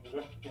quantum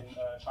computer in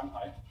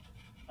Shanghai.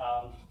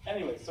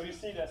 Anyway, so you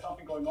see there's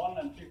something going on,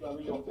 and people are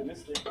really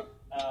optimistic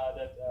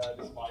that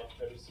this might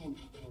very soon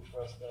lead to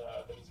first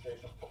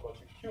demonstration of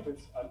topological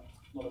qubits and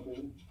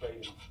non-abelian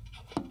grading.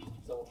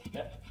 So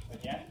that,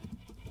 at the end,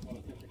 I want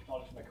to quickly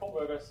acknowledge my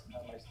co-workers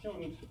and my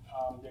student,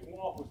 Dirk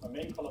Moore, who's my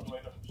main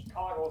collaborator from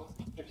Chicago,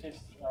 with his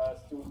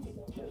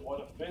students,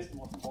 Walter Dresden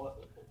was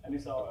involved, and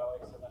these are our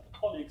experimental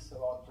colleagues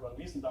around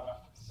Wiesendanger,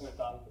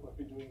 who've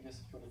been doing this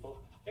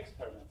beautiful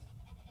experiment.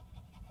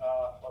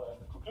 Well, I have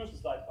the conclusion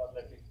slide, but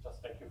let me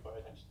just thank you for your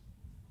attention.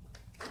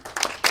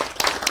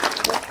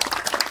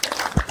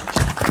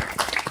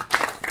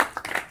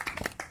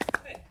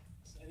 Hey,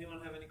 does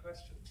anyone have any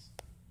questions?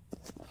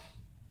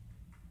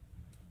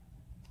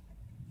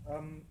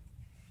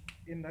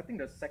 In I think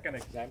the second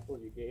example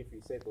you gave,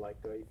 you said like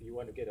if you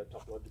want to get a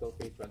topological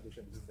phase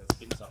transition using the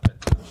spins up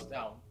and spins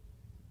down,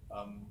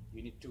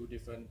 you need two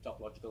different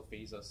topological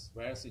phases.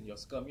 Whereas in your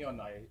skyrmion,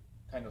 I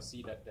kind of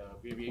see that the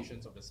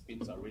variations of the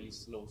spins are really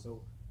slow.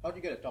 So how do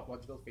you get a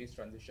topological phase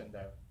transition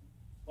there?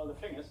 Well, the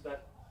thing is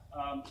that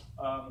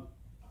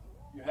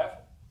you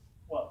have,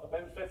 well,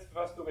 let's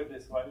first look at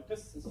this, right? If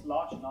this is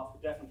large enough,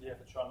 you definitely have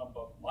a Chern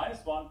number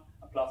 -1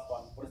 and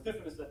 +1. What is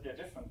different is that they're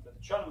different. The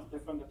Chern is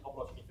different, the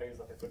topological phases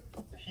are different.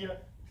 So here,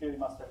 you clearly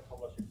must have a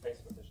topological phase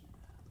transition.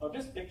 Now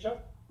this picture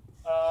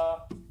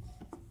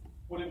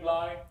would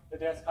imply that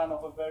there's kind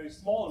of a very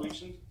small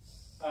region,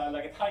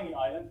 like a tiny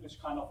island,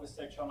 which kind of is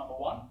texture number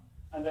 1.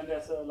 And then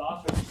there's a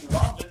larger region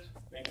around it,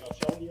 maybe not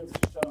shown here, which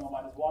is term number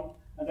 -1.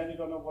 And then you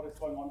don't know what is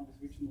going on in this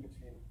region in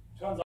between.